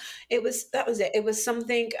was now. That was it. It was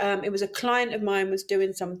something, it was a client of mine was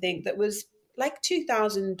doing something that was like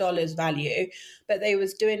 $2,000 value, but they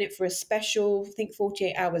was doing it for a special, I think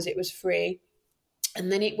 48 hours, it was free.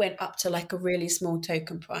 And then it went up to like a really small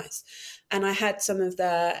token price. And I had some of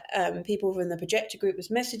the people from the projector group was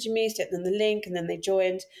messaging me, sent them the link, and then they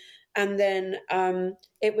joined. And then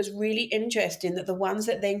it was really interesting that the ones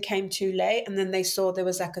that then came too late and then they saw there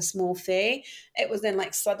was like a small fee, it was then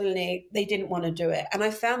like suddenly they didn't want to do it. And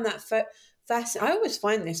I found that I always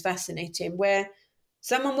find this fascinating where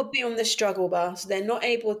someone would be on the struggle bus, they're not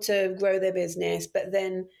able to grow their business, but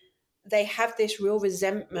then they have this real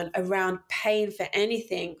resentment around paying for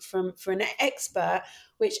anything for an expert,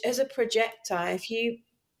 which as a projector,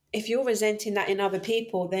 if you're resenting that in other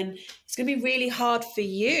people, then it's going to be really hard for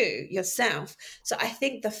you yourself. So I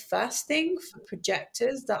think the first thing for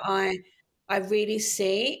projectors that I really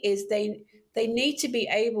see is they need to be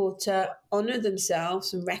able to honor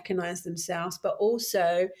themselves and recognize themselves, but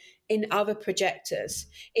also in other projectors.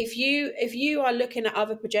 If you are looking at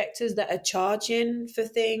other projectors that are charging for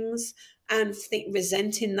things and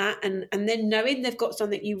resenting that, and then knowing they've got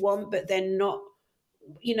something you want, but then not,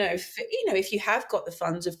 if you have got the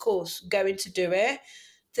funds, of course, going to do it,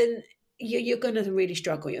 then you're going to really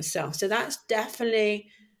struggle yourself. So that's definitely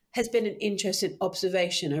has been an interesting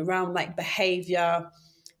observation around like behavior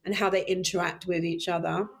and how they interact with each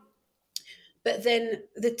other. But then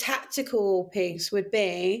the tactical piece would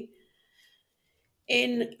be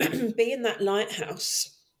in being that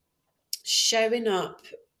lighthouse, showing up,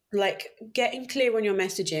 like getting clear on your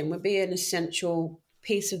messaging would be an essential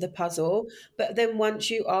piece of the puzzle. But then once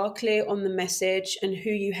you are clear on the message and who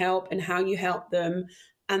you help and how you help them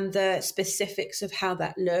and the specifics of how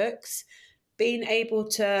that looks, being able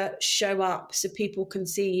to show up so people can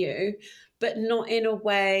see you, but not in a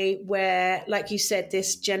way where, like you said,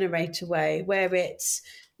 this generator way, where it's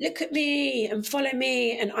look at me and follow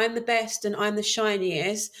me and I'm the best and I'm the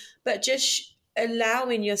shiniest, but just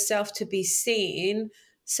allowing yourself to be seen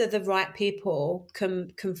so the right people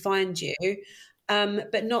can find you,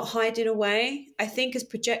 but not hiding away. I think as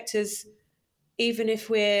projectors, even if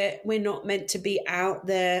we're not meant to be out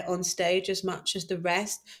there on stage as much as the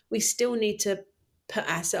rest, we still need to put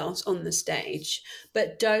ourselves on the stage,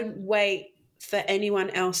 but don't wait for anyone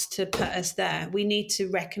else to put us there. We need to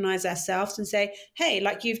recognize ourselves and say, hey,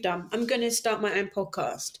 like you've done, I'm going to start my own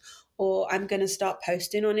podcast, or I'm going to start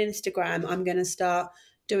posting on Instagram, I'm going to start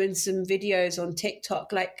doing some videos on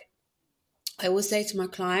TikTok. Like I always say to my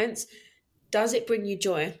clients, does it bring you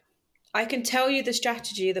joy? I can tell you the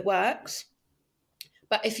strategy that works,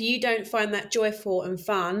 but if you don't find that joyful and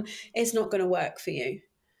fun, it's not going to work for you.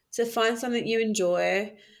 So find something you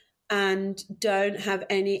enjoy. and don't have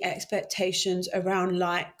any expectations around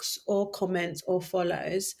likes or comments or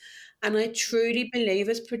follows. And I truly believe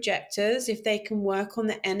as projectors, if they can work on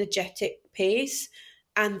the energetic piece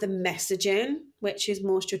and the messaging, which is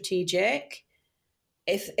more strategic,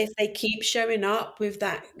 if they keep showing up with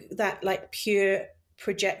that like pure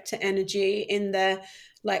projector energy in their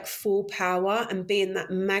like full power and being that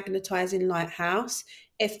magnetizing lighthouse,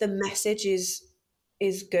 if the message is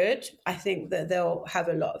good, I think that they'll have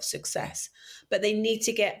a lot of success. But they need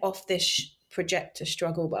to get off this projector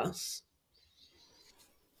struggle bus.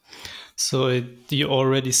 So you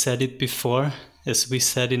already said it before, as we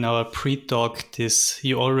said in our pre-talk. This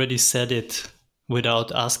you already said it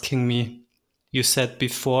without asking me. You said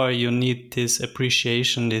before you need this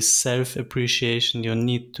appreciation, this self-appreciation. You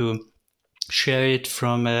need to share it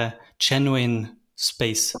from a genuine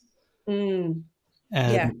space, Mm,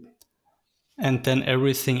 yeah. and and then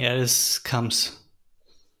everything else comes.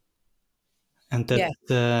 And Yeah.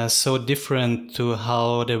 that's so different to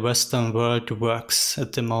how the Western world works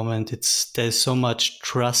at the moment. There's so much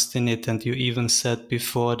trust in it, and you even said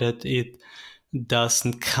before that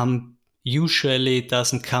usually it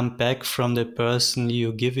doesn't come back from the person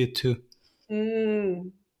you give it to.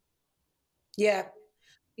 Mm, yeah.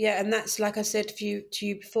 Yeah, and that's like I said to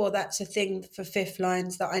you before. That's a thing for fifth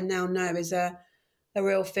lines that I now know is a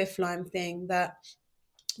real fifth line thing, that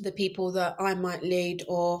the people that I might lead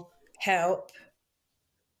or help,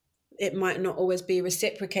 it might not always be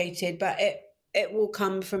reciprocated, but it will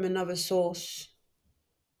come from another source,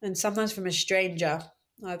 and sometimes from a stranger,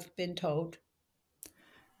 I've been told.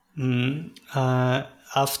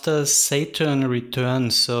 After Saturn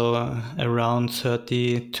returns, so around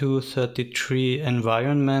 32, 33,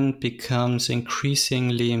 environment becomes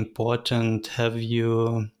increasingly important. Have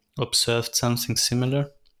you observed something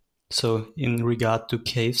similar? So in regard to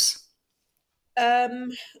caves?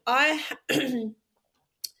 Um, I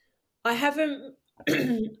I haven't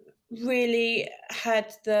really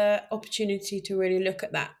had the opportunity to really look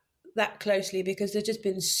at that closely, because there's just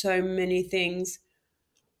been so many things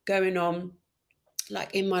going on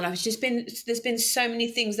like in my life. It's just been there's been so many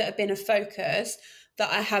things that have been a focus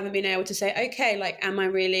that I haven't been able to say, okay, like am I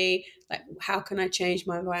really like how can I change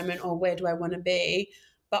my environment, or where do I want to be?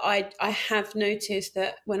 But I have noticed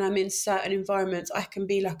that when I'm in certain environments, I can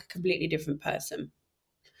be like a completely different person.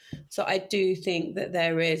 So I do think that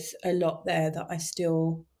there is a lot there that I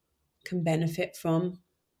still can benefit from.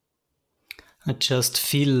 I just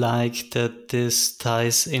feel like that this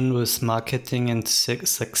ties in with marketing and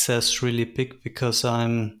success really big, because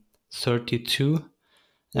I'm 32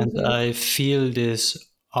 and Hmm. I feel this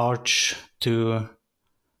urge to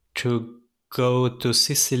go to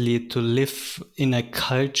Sicily, to live in a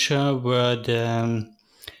culture where the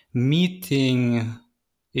meeting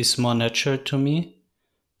is more natural to me,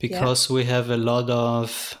 Yeah. because we have a lot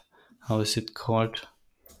of, how is it called,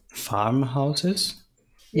 farmhouses,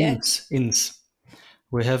 Yeah. inns.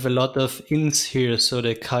 We have a lot of inns here, so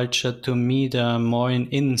the culture to meet are more in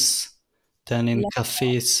inns than in Lo-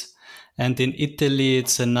 cafes. And in Italy,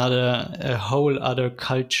 it's a whole other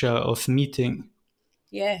culture of meeting.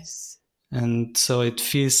 yes. And so it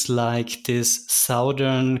feels like these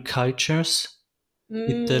southern cultures, Mm,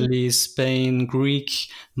 Italy, Spain, Greek,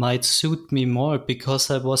 might suit me more, because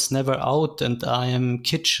I was never out and I am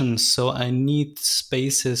kitchen. So I need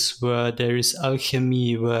spaces where there is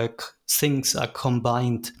alchemy, where things are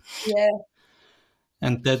combined. yeah.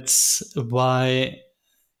 And that's why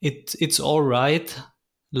it's all right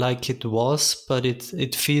like it was, but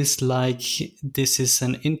it feels like this is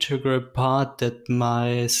an integral part that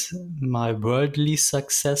my worldly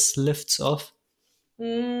success lifts off,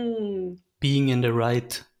 Mm. being in the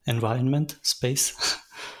right environment space.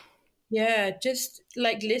 Yeah, just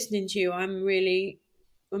like listening to you, I'm really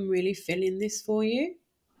feeling this for you.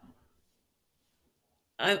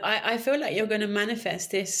 I feel like you're going to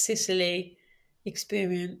manifest this Sicily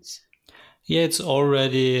experience. Yeah, it's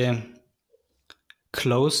already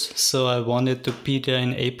close, so I wanted to be there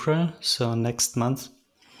in April, so next month.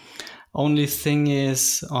 Only thing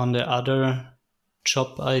is, on the other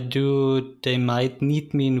job I do, they might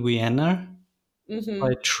need me in Vienna by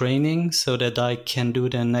Mm-hmm. training so that I can do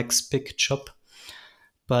the next big job.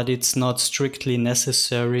 But it's not strictly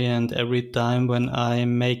necessary, and every time when I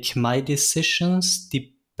make my decisions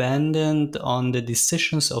dependent on the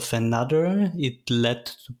decisions of another, it led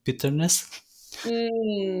to bitterness.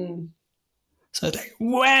 Mm. So it's like,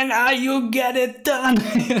 when are you get it done?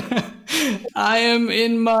 I am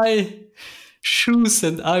in my shoes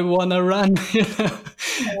and I wanna run.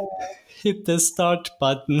 Hit the start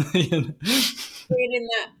button. Feeling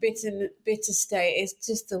that bitter state is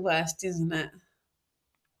just the worst, isn't it?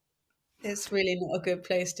 It's really not a good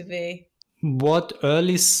place to be. What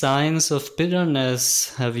early signs of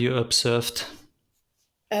bitterness have you observed?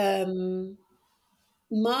 Um,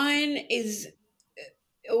 Mine is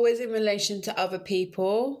always in relation to other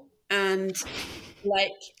people, and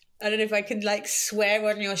like I don't know if I can like swear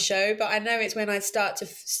on your show, but I know it's when I start to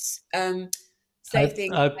say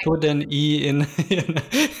things I put an E in.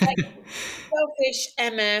 like selfish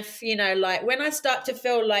MF, like when I start to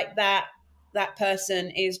feel like that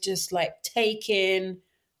person is just like taking,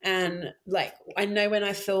 and like I know when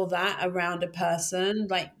I feel that around a person,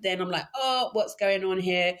 like then I'm like, oh, what's going on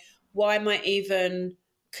here? Why am I even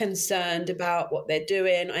concerned about what they're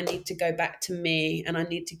doing? I need to go back to me and I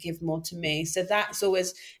need to give more to me. So that's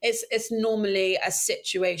always it's normally a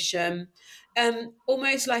situation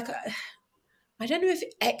almost like I don't know if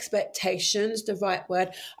expectation's the right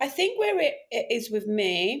word. I think where it is with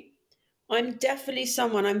me, I'm definitely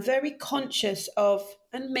someone I'm very conscious of,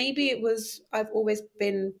 and maybe it was I've always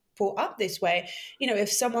been brought up this way. If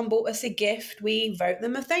someone bought us a gift, we wrote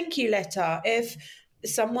them a thank you letter. If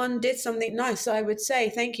someone did something nice, I would say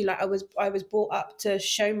thank you. Like I was brought up to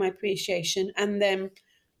show my appreciation, and then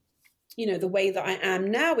the way that I am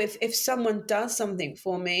now, if someone does something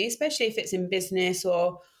for me, especially if it's in business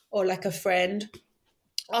or like a friend,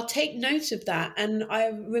 I'll take note of that and I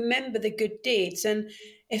remember the good deeds. And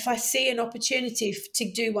if I see an opportunity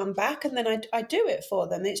to do one back, and then I do it for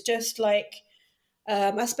them. It's just like,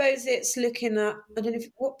 I suppose it's looking at, I don't know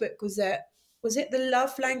what book was it? Was it the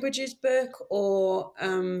Love Languages book or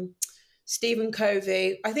Stephen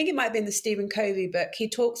Covey? I think it might have been the Stephen Covey book. He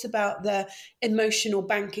talks about the emotional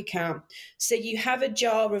bank account. So you have a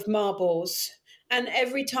jar of marbles, and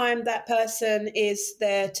every time that person is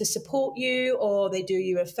there to support you, or they do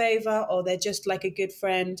you a favor, or they're just like a good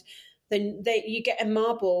friend, then you get a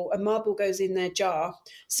marble. A marble goes in their jar.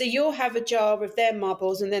 So you'll have a jar with their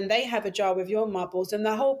marbles, and then they have a jar with your marbles. And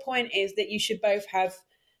the whole point is that you should both have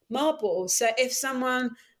marbles. So if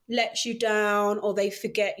someone lets you down or they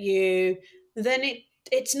forget you, then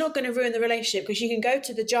it's not going to ruin the relationship, because you can go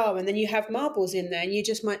to the jar and then you have marbles in there and you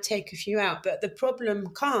just might take a few out. But the problem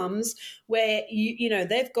comes where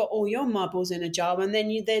they've got all your marbles in a jar, and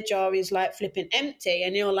then their jar is like flipping empty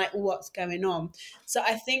and you're like, what's going on? So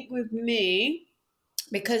I think with me,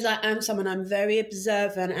 because I am someone, I'm very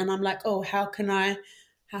observant, and I'm like, oh, how can I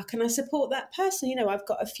support that person? I've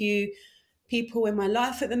got a few people in my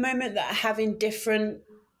life at the moment that are having different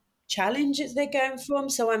challenges they're going from.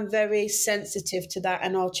 So I'm very sensitive to that,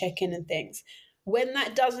 and I'll check in and things. When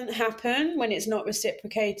that doesn't happen, when it's not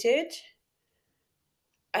reciprocated,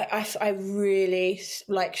 I really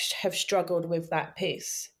like have struggled with that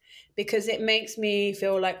piece, because it makes me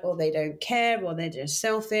feel like, oh, they don't care, or they're just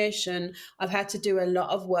selfish. And I've had to do a lot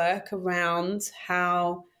of work around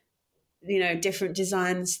how different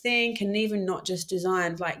designs think, and even not just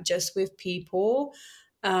designs, like just with people.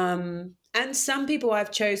 And some people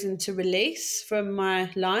I've chosen to release from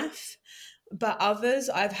my life, but others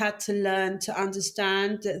I've had to learn to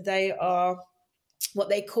understand that they are what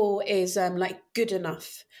they call is like good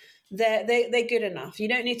enough. They're good enough. You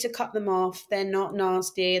don't need to cut them off. They're not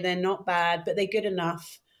nasty. They're not bad, but they're good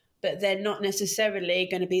enough. But they're not necessarily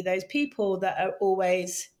going to be those people that are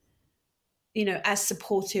always as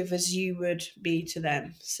supportive as you would be to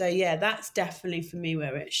them. So yeah, that's definitely for me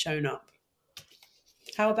where it's shown up.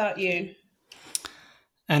 How about you?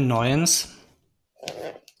 Annoyance.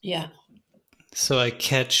 Yeah. So I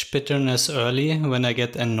catch bitterness early. When I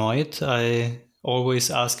get annoyed, I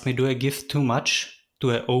always ask me, do I give too much?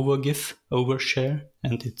 Do I overgive, overshare?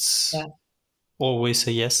 And it's Yeah. always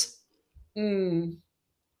a yes. Mm,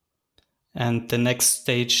 And the next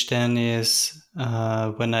stage then is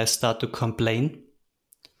when I start to complain.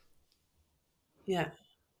 yeah.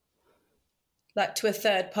 Like to a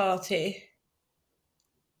third party,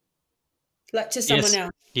 like to someone Yes,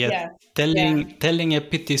 else. yeah, Yeah. Yeah. telling a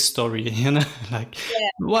pity story, like Yeah.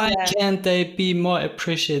 why Yeah. can't they be more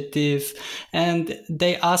appreciative? And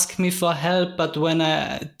they ask me for help, but when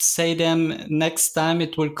I say them next time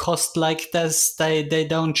it will cost like this, they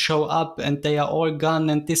don't show up and they are all gone.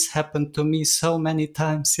 And this happened to me so many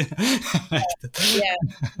times. Like that. Yeah.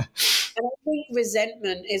 And I think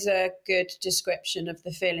resentment is a good description of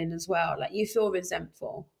the feeling as well. Like you feel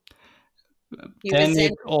resentful. You Then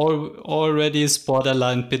it resent. already is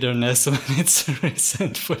borderline bitterness when it's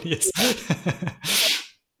resentful. Yes.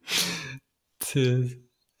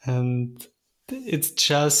 And it's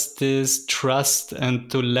just this trust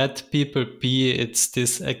and to let people be. It's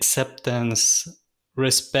this acceptance.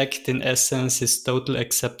 Respect in essence is total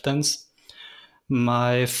acceptance.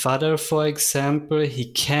 My father, for example,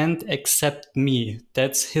 he can't accept me.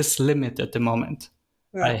 That's his limit at the moment.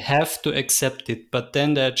 I Right. have to accept it, but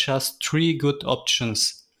then there are just three good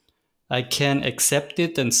options. I can accept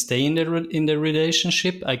it and stay in the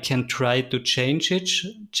relationship. I can try to change it,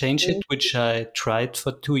 Mm, which I tried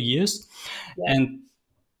for 2 years, yeah. and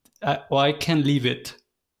or I can leave it.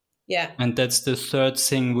 Yeah. And that's the third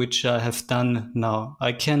thing which I have done now.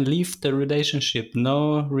 I can leave the relationship,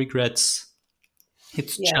 no regrets.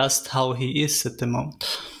 It's Yeah. just how he is at the moment.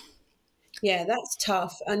 Yeah, that's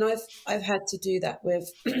tough. And I've had to do that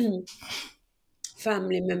with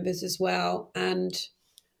family members as well. And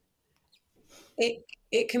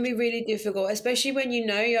it can be really difficult, especially when you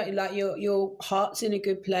know your heart's in a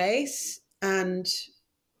good place, and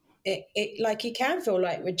it like it can feel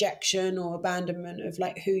like rejection or abandonment of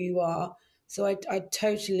like who you are. So I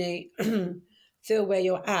totally feel where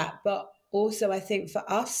you're at. But also I think for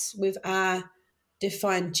us with our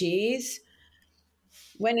defined G's,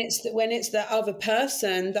 when it's the other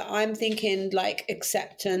person that I'm thinking like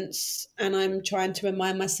acceptance, and I'm trying to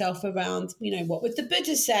remind myself around, what would the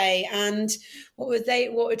Buddha say, and what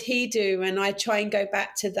would he do, and I try and go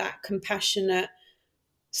back to that compassionate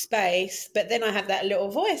space, but then I have that little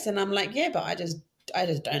voice and I'm like, yeah, but I just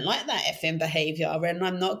don't like that effing behavior, and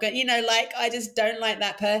I'm not going, like I just don't like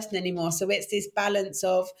that person anymore. So it's this balance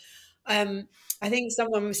of I think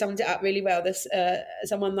someone summed it up really well. This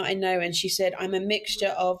someone that I know, and she said, I'm a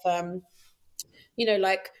mixture of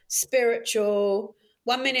like spiritual.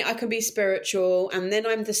 One minute I can be spiritual, and then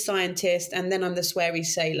I'm the scientist, and then I'm the sweary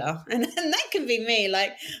sailor. And that can be me.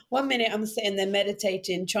 Like, one minute I'm sitting there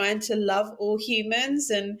meditating, trying to love all humans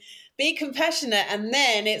and be compassionate. And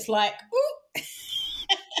then it's like, ooh,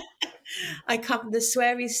 the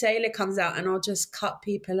sweary sailor comes out and I'll just cut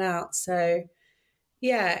people out. So,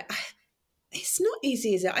 yeah, it's not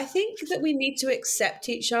easy, is it? I think that we need to accept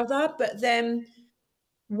each other, but then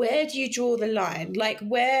where do you draw the line? Like,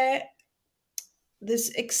 where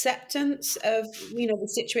there's acceptance of the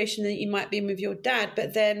situation that you might be in with your dad,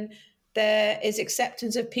 but then there is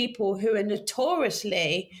acceptance of people who are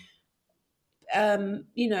notoriously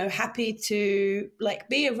happy to like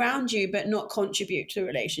be around you but not contribute to the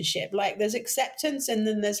relationship. Like, there's acceptance, and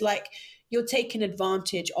then there's like, you're taking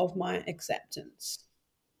advantage of my acceptance.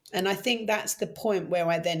 And I think that's the point where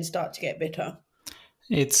I then start to get bitter.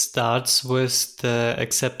 It starts with the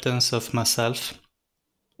acceptance of myself.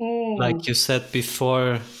 Like Mm. you said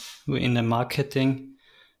before in the marketing,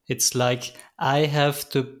 it's like I have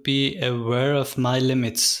to be aware of my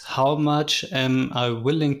limits. How much am I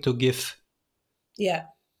willing to give? Yeah.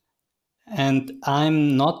 And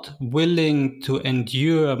I'm not willing to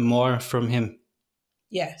endure more from him.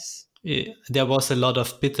 Yes. There was a lot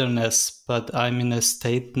of bitterness, but I'm in a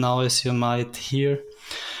state now, as you might hear,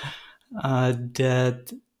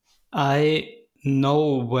 that I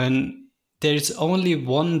know when there's only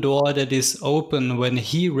one door that is open when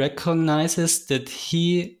he recognizes that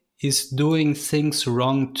he is doing things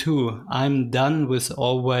wrong too. I'm done with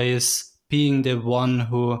always being the one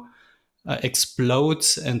who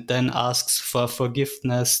explodes and then asks for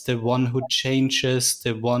forgiveness, the one who changes,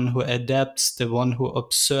 the one who adapts, the one who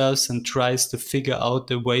observes and tries to figure out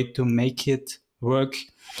a way to make it work.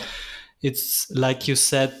 It's like you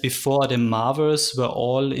said before, the Marvels were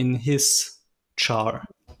all in his jar.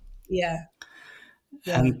 Yeah.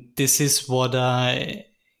 Yeah. And this is what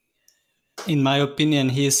in my opinion,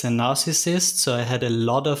 he is a narcissist. So I had a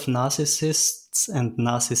lot of narcissists and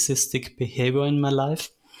narcissistic behavior in my life.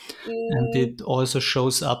 And Mm, it also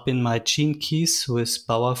shows up in my gene keys with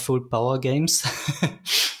powerful power games,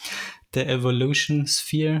 the evolution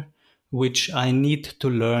sphere, which I need to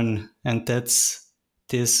learn. And that's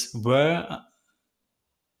this where,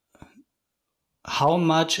 how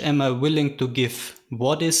much am I willing to give?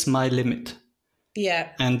 What is my limit?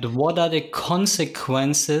 yeah. And what are the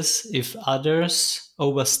consequences if others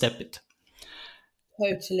overstep it?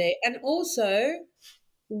 Totally. And also,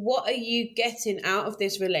 what are you getting out of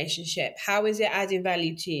this relationship? How is it adding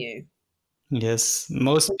value to you? Yes,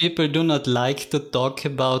 most people do not like to talk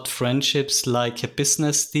about friendships like a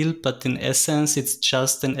business deal, but in essence, it's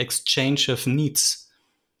just an exchange of needs.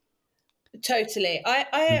 Totally.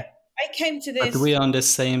 I came to But we this. are on the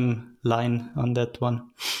same line on that one.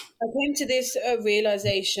 I came to this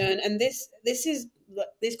realization, and this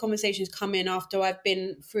conversation's come in after I've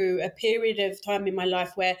been through a period of time in my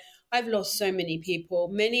life where I've lost so many people.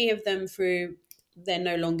 Many of them through they're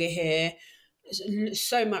no longer here.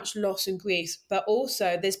 So much loss and grief, but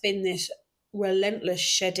also there's been this relentless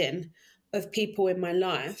shedding of people in my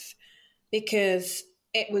life, because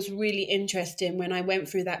it was really interesting when I went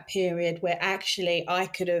through that period where actually I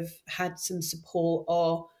could have had some support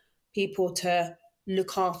or people to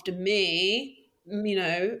look after me,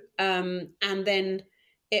 and then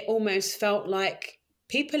it almost felt like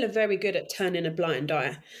people are very good at turning a blind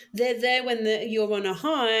eye. They're there when you're on a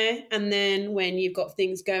high, and then when you've got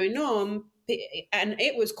things going on. And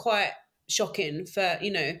it was quite shocking for,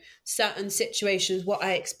 certain situations, what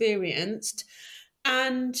I experienced.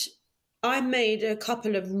 And I made a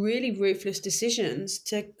couple of really ruthless decisions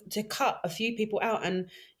to cut a few people out. And,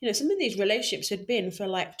 some of these relationships had been for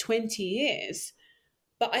like 20 years.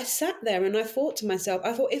 But I sat there and I thought to myself,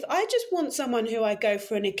 if I just want someone who I go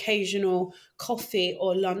for an occasional coffee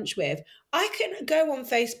or lunch with, I can go on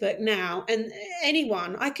Facebook now and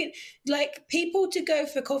anyone, I can, like, people to go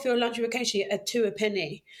for coffee or lunch with occasionally are two a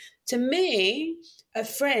penny. To me, a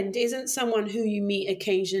friend isn't someone who you meet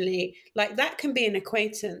occasionally. Like, that can be an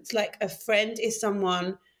acquaintance. Like, a friend is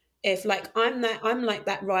someone, if like I'm like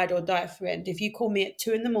that ride or die friend. If you call me at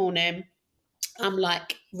 2 a.m, I'm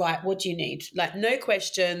like, right, what do you need? Like, no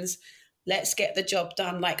questions. Let's get the job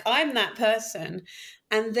done. Like, I'm that person.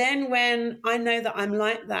 And then when I know that I'm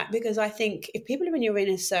like that, because I think if people are in your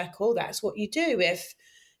inner circle, that's what you do.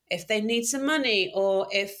 If they need some money or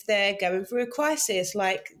if they're going through a crisis,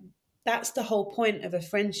 like, that's the whole point of a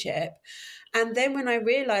friendship. And then when I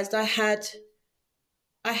realized I had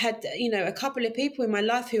a couple of people in my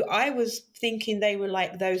life who I was thinking they were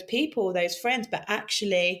like those people, those friends, but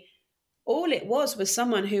actually all it was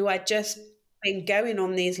someone who I'd just been going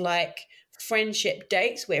on these like friendship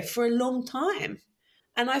dates with for a long time.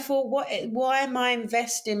 And I thought, why am I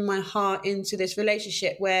investing my heart into this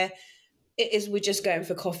relationship where we're just going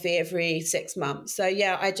for coffee every 6 months? So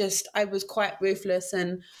yeah, I was quite ruthless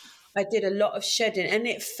and I did a lot of shedding, and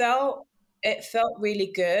it felt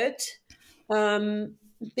really good.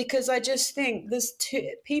 Because I just think there's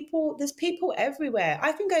people everywhere.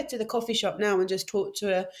 I can go to the coffee shop now and just talk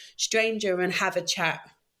to a stranger and have a chat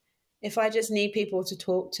if I just need people to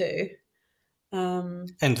talk to.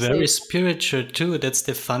 And very spiritual too. That's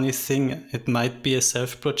the funny thing. It might be a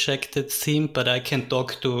self-projected theme, but I can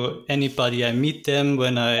talk to anybody. I meet them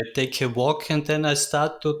when I take a walk, and then I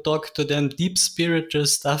start to talk to them deep spiritual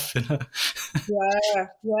stuff.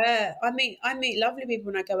 Yeah. I meet lovely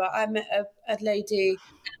people when I go out. I met an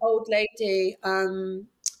old lady.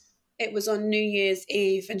 It was on New Year's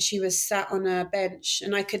Eve, and she was sat on a bench,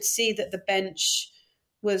 and I could see that the bench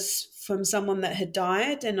was from someone that had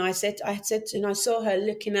died. And I said, and I saw her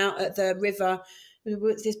looking out at the river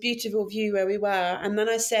with this beautiful view where we were. And then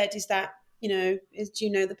I said, do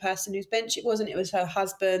you know the person whose bench it was? And it was her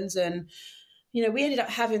husband's. And, we ended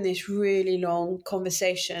up having this really long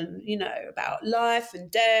conversation, about life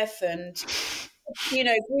and death and,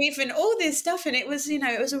 grief and all this stuff. And it was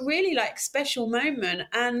a really like special moment.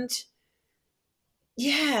 And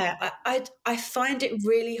yeah, I find it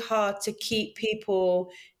really hard to keep people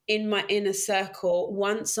in my inner circle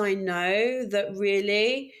once I know that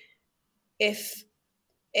really if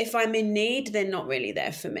I'm in need, they're not really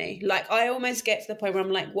there for me. Like, I almost get to the point where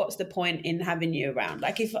I'm like, what's the point in having you around?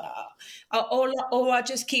 Like, if or I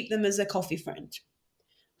just keep them as a coffee friend.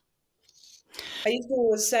 I used to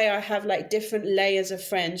always say I have like different layers of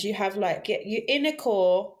friends. You have like your inner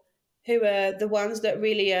core, who are the ones that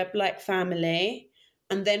really are like family.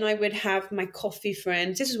 And then I would have my coffee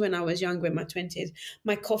friends. This is when I was younger, in my 20s,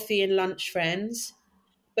 my coffee and lunch friends.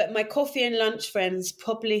 But my coffee and lunch friends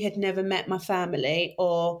probably had never met my family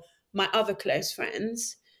or my other close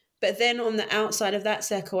friends. But then on the outside of that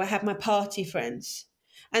circle, I had my party friends.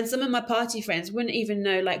 And some of my party friends wouldn't even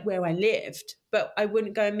know like where I lived, but I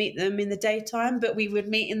wouldn't go and meet them in the daytime, but we would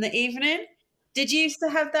meet in the evening. Did you used to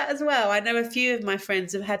have that as well? I know a few of my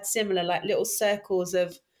friends have had similar like little circles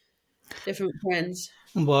of different friends.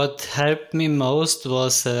 What helped me most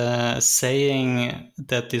was a saying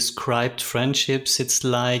that described friendships. It's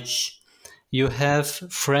like you have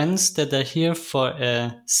friends that are here for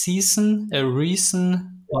a season, a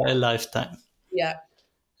reason, or a lifetime. Yeah.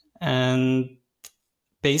 And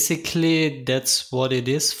basically, that's what it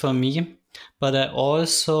is for me. But I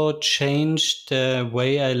also changed the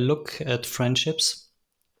way I look at friendships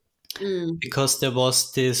because there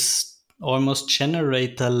was this almost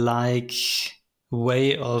generator-like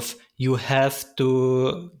way of you have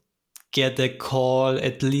to get a call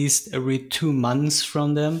at least every 2 months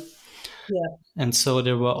from them. Yeah. And so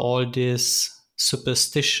there were all this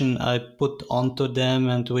superstition I put onto them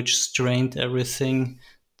and which strained everything,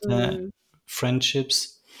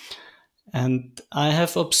 friendships. And I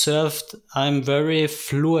have observed I'm very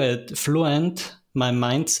fluent. My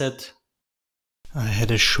mindset. I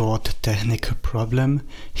had a short technical problem.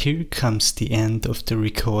 Here comes the end of the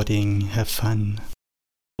recording. Have fun.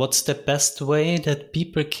 What's the best way that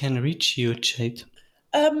people can reach you, Jade?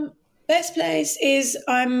 Best place is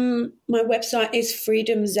my website is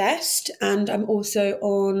Freedom Zest, and I'm also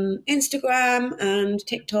on Instagram and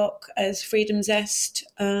TikTok as Freedom Zest.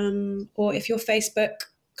 Or if you're Facebook,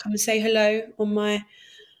 come and say hello on my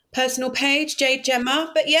personal page, Jade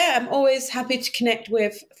Jemma. But yeah, I'm always happy to connect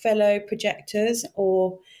with fellow projectors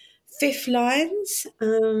or fifth lines.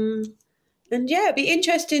 And yeah, it'd be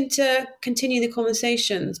interesting to continue the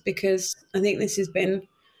conversations because I think this has been,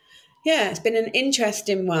 yeah, it's been an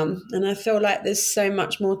interesting one. And I feel like there's so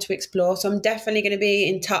much more to explore. So I'm definitely going to be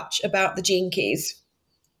in touch about the gene keys.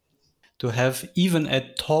 To have even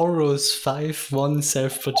a Taurus 5-1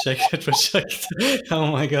 self-projected project.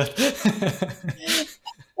 Oh my god.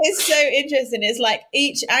 It's so interesting. It's like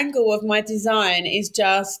each angle of my design is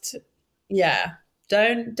just, yeah,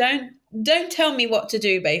 don't tell me what to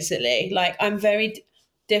do basically. Like I'm very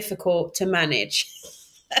difficult to manage.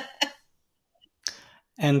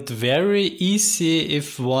 And very easy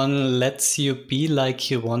if one lets you be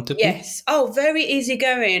like you want to be. Yes. Oh, very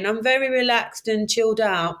easygoing. I'm very relaxed and chilled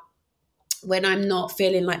out when I'm not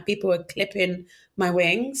feeling like people are clipping my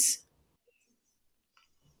wings.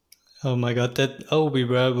 Oh my god, that we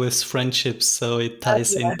were with friendships, so it Oh,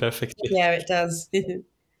 ties yeah. in perfectly. Yeah, it does.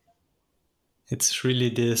 It's really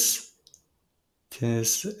this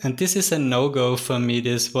and this is a no-go for me.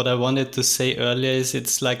 This what I wanted to say earlier is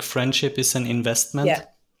it's like friendship is an investment. Yeah.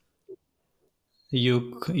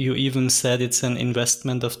 You even said it's an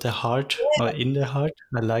investment of the heart or in the heart.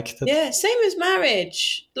 I like that. Yeah, same as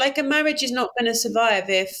marriage. Like a marriage is not going to survive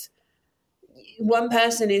if one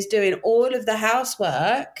person is doing all of the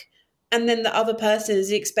housework and then the other person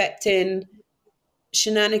is expecting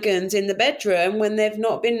shenanigans in the bedroom when they've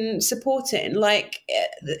not been supporting. Like,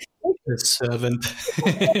 The servant.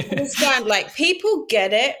 understand, like, people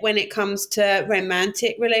get it when it comes to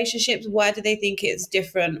romantic relationships. Why do they think it's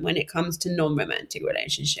different when it comes to non romantic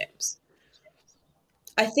relationships?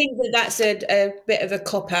 I think that that's a bit of a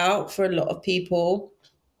cop out for a lot of people.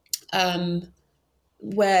 Um,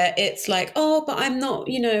 where it's like, oh, but I'm not,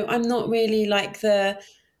 I'm not really like the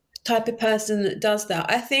type of person that does that.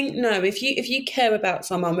 I think no, if you care about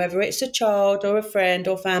someone, whether it's a child or a friend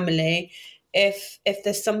or family, if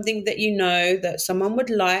there's something that you know that someone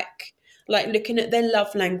would like looking at their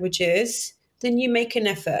love languages, then you make an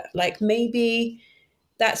effort. Like maybe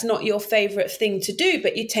that's not your favorite thing to do,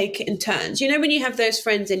 but you take it in turns. You know, when you have those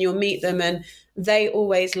friends and you'll meet them and they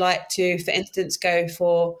always like to, for instance, go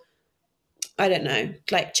for I don't know,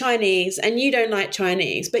 like Chinese, and you don't like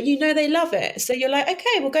Chinese, but you know they love it. So you're like,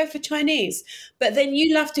 okay, we'll go for Chinese. But then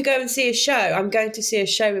you love to go and see a show. I'm going to see a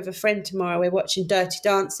show with a friend tomorrow. We're watching Dirty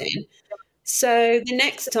Dancing. So the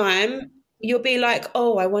next time you'll be like,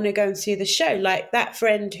 oh, I want to go and see the show. Like that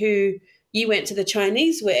friend who you went to the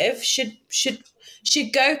Chinese with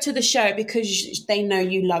should go to the show because they know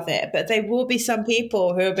you love it. But there will be some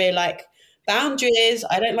people who will be like, boundaries.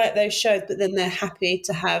 I don't like those shows, but then they're happy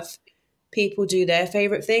to have people do their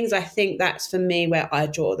favorite things. I think that's for me where I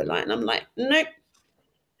draw the line. I'm like, nope,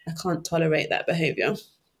 I can't tolerate that behavior.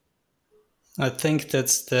 I think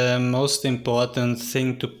that's the most important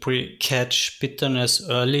thing to catch bitterness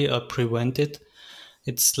early or prevent it.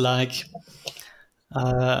 It's like,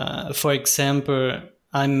 for example,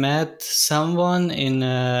 I met someone in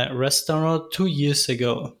a restaurant 2 years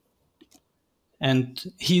ago. And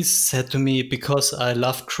he said to me, because I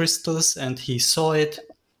love crystals and he saw it,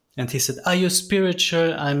 and he said, are you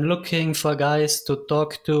spiritual? I'm looking for guys to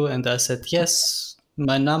talk to. And I said, yes,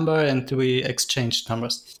 my number. And we exchanged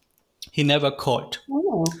numbers. He never called.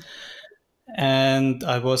 Oh. And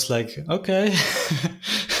I was like, okay,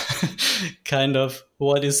 kind of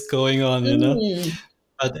what is going on, Mm.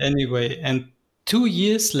 But anyway, and 2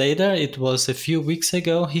 years later, it was a few weeks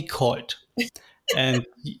ago, he called. And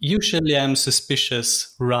usually I'm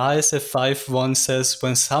suspicious. Rise at 5-1 says,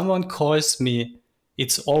 when someone calls me,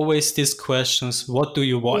 it's always these questions, what do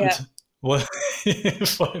you Yeah. want? What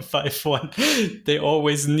for 5-1? They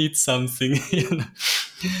always need something,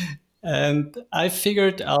 And I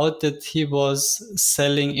figured out that he was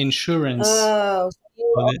selling insurance Oh,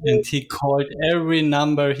 and he called every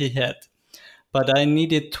number he had. But I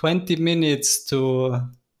needed 20 minutes to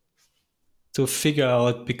figure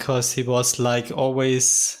out because he was like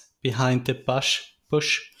always behind the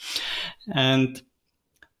bush. And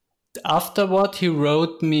afterward, he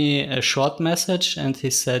wrote me a short message and he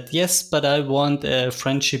said, yes, but I want a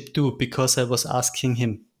friendship too, because I was asking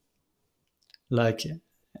him like,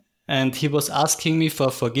 and he was asking me for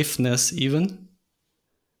forgiveness even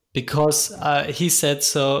because he said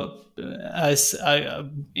so. As I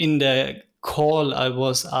in the call, I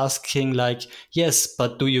was asking like, yes,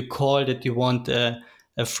 but do you call that you want a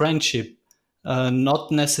friendship?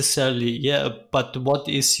 Not necessarily, yeah, but what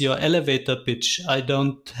is your elevator pitch? I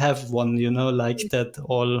don't have one, like that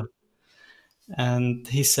all. And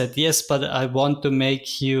he said, yes, but I want to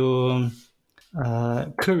make you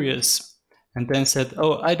curious. And then said,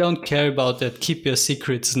 oh, I don't care about that. Keep your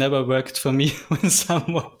secrets. Never worked for me when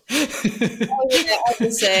someone. Oh, yeah, I'm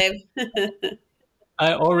the same.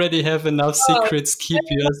 I already have enough Oh, secrets. Keep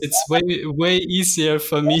yours. It's way easier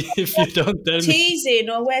for me if you don't tell me. teasing,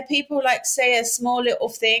 or where people like say a small little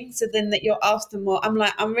thing, so then that you're after more. I'm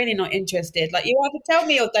like, I'm really not interested. Like, you either tell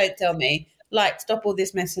me or don't tell me. Like, stop all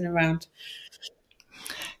this messing around.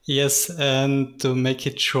 Yes, and to make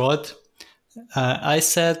it short, I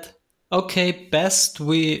said, okay, best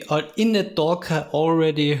we are in the talk. I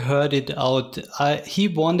already heard it out. He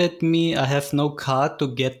wanted me. I have no car to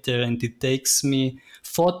get there, and it takes me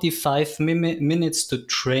 45 minutes to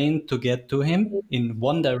train to get to him in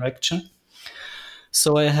one direction.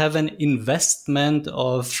 So I have an investment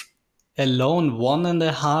of alone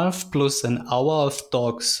 1.5 plus an hour of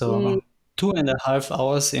talk. Mm, So 2.5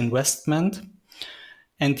 hours investment.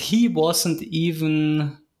 And he wasn't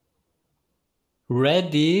even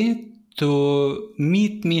ready to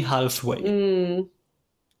meet me halfway mm,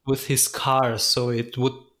 with his car. So it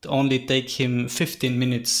would only take him 15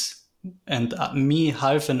 minutes and me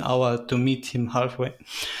half an hour to meet him halfway.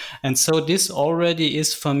 And so this already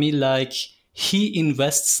is for me like he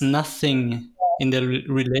invests nothing in the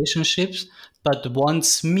relationships, but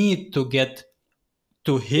wants me to get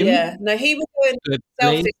to yeah. him, No, he was doing to a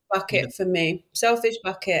selfish place. bucket for me. Selfish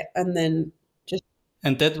bucket, and then just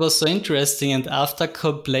And that was so interesting. And after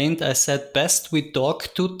complaint, I said, best we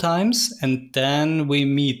talk 2 times and then we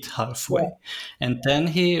meet yeah. halfway. And then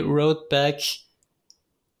he wrote back,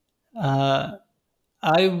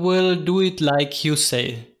 I will do it like you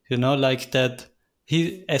say, like that.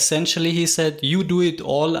 He said, you do it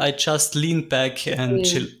all. I just lean back and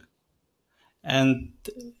chill. Mm, And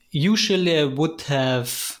usually I would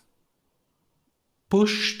have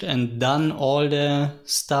pushed and done all the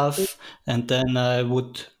stuff and then I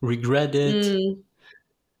would regret it. mm,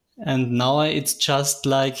 And now it's just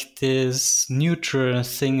like this neutral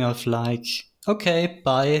thing of like, okay,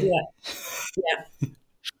 bye. yeah, yeah.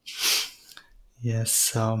 Yes.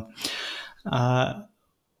 So,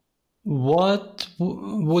 what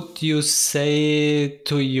would you say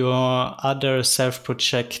to your other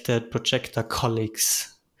self-projected projector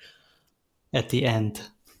colleagues at the end?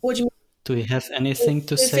 What do you Do you have anything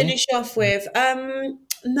to to say? finish off with?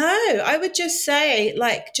 No, I would just say,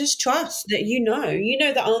 like, just trust that you know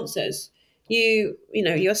the answers. You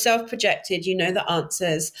know, you're self-projected, you know the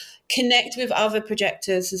answers. Connect with other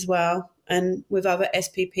projectors as well, and with other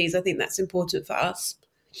SPPs. I think that's important for us.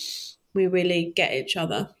 We really get each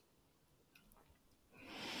other.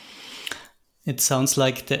 It sounds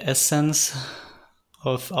like the essence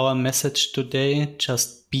of our message today.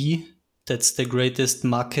 Just be. That's the greatest Yeah,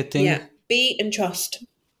 marketing. be and trust.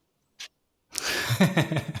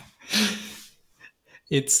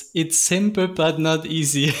 It's simple but not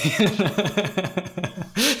easy.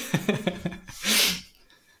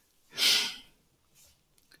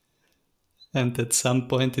 And at some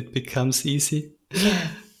point it becomes easy. Yeah.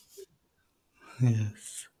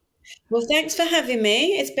 Yes. Well, thanks for having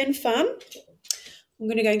me. It's been fun. I'm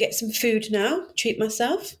going to go and get some food now, treat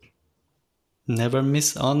myself. Never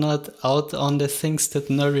miss out on the things that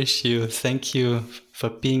nourish you. Thank you for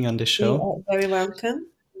being on the You show. are very welcome.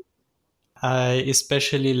 I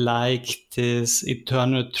especially like this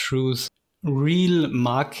eternal truth. Real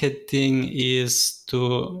marketing is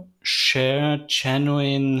to share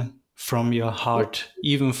genuine from your heart.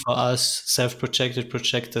 Even for us, self-projected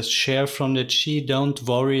projectors, share from the Chi. Don't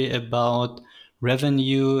worry about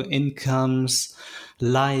revenue, incomes,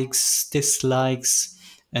 likes, dislikes,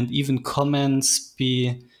 and even comments.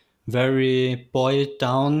 Be very boiled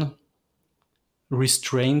down,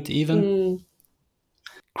 restrained even. Mm.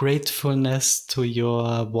 Gratefulness to your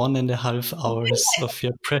 1.5 hours of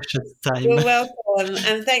your precious time. You're welcome.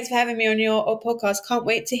 And thanks for having me on your podcast. Can't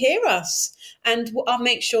wait to hear us. And I'll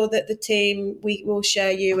make sure that the team, we will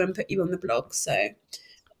share you and put you on the blog. So,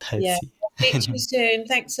 Let's yeah. see. Speak to you soon.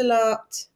 Thanks a lot.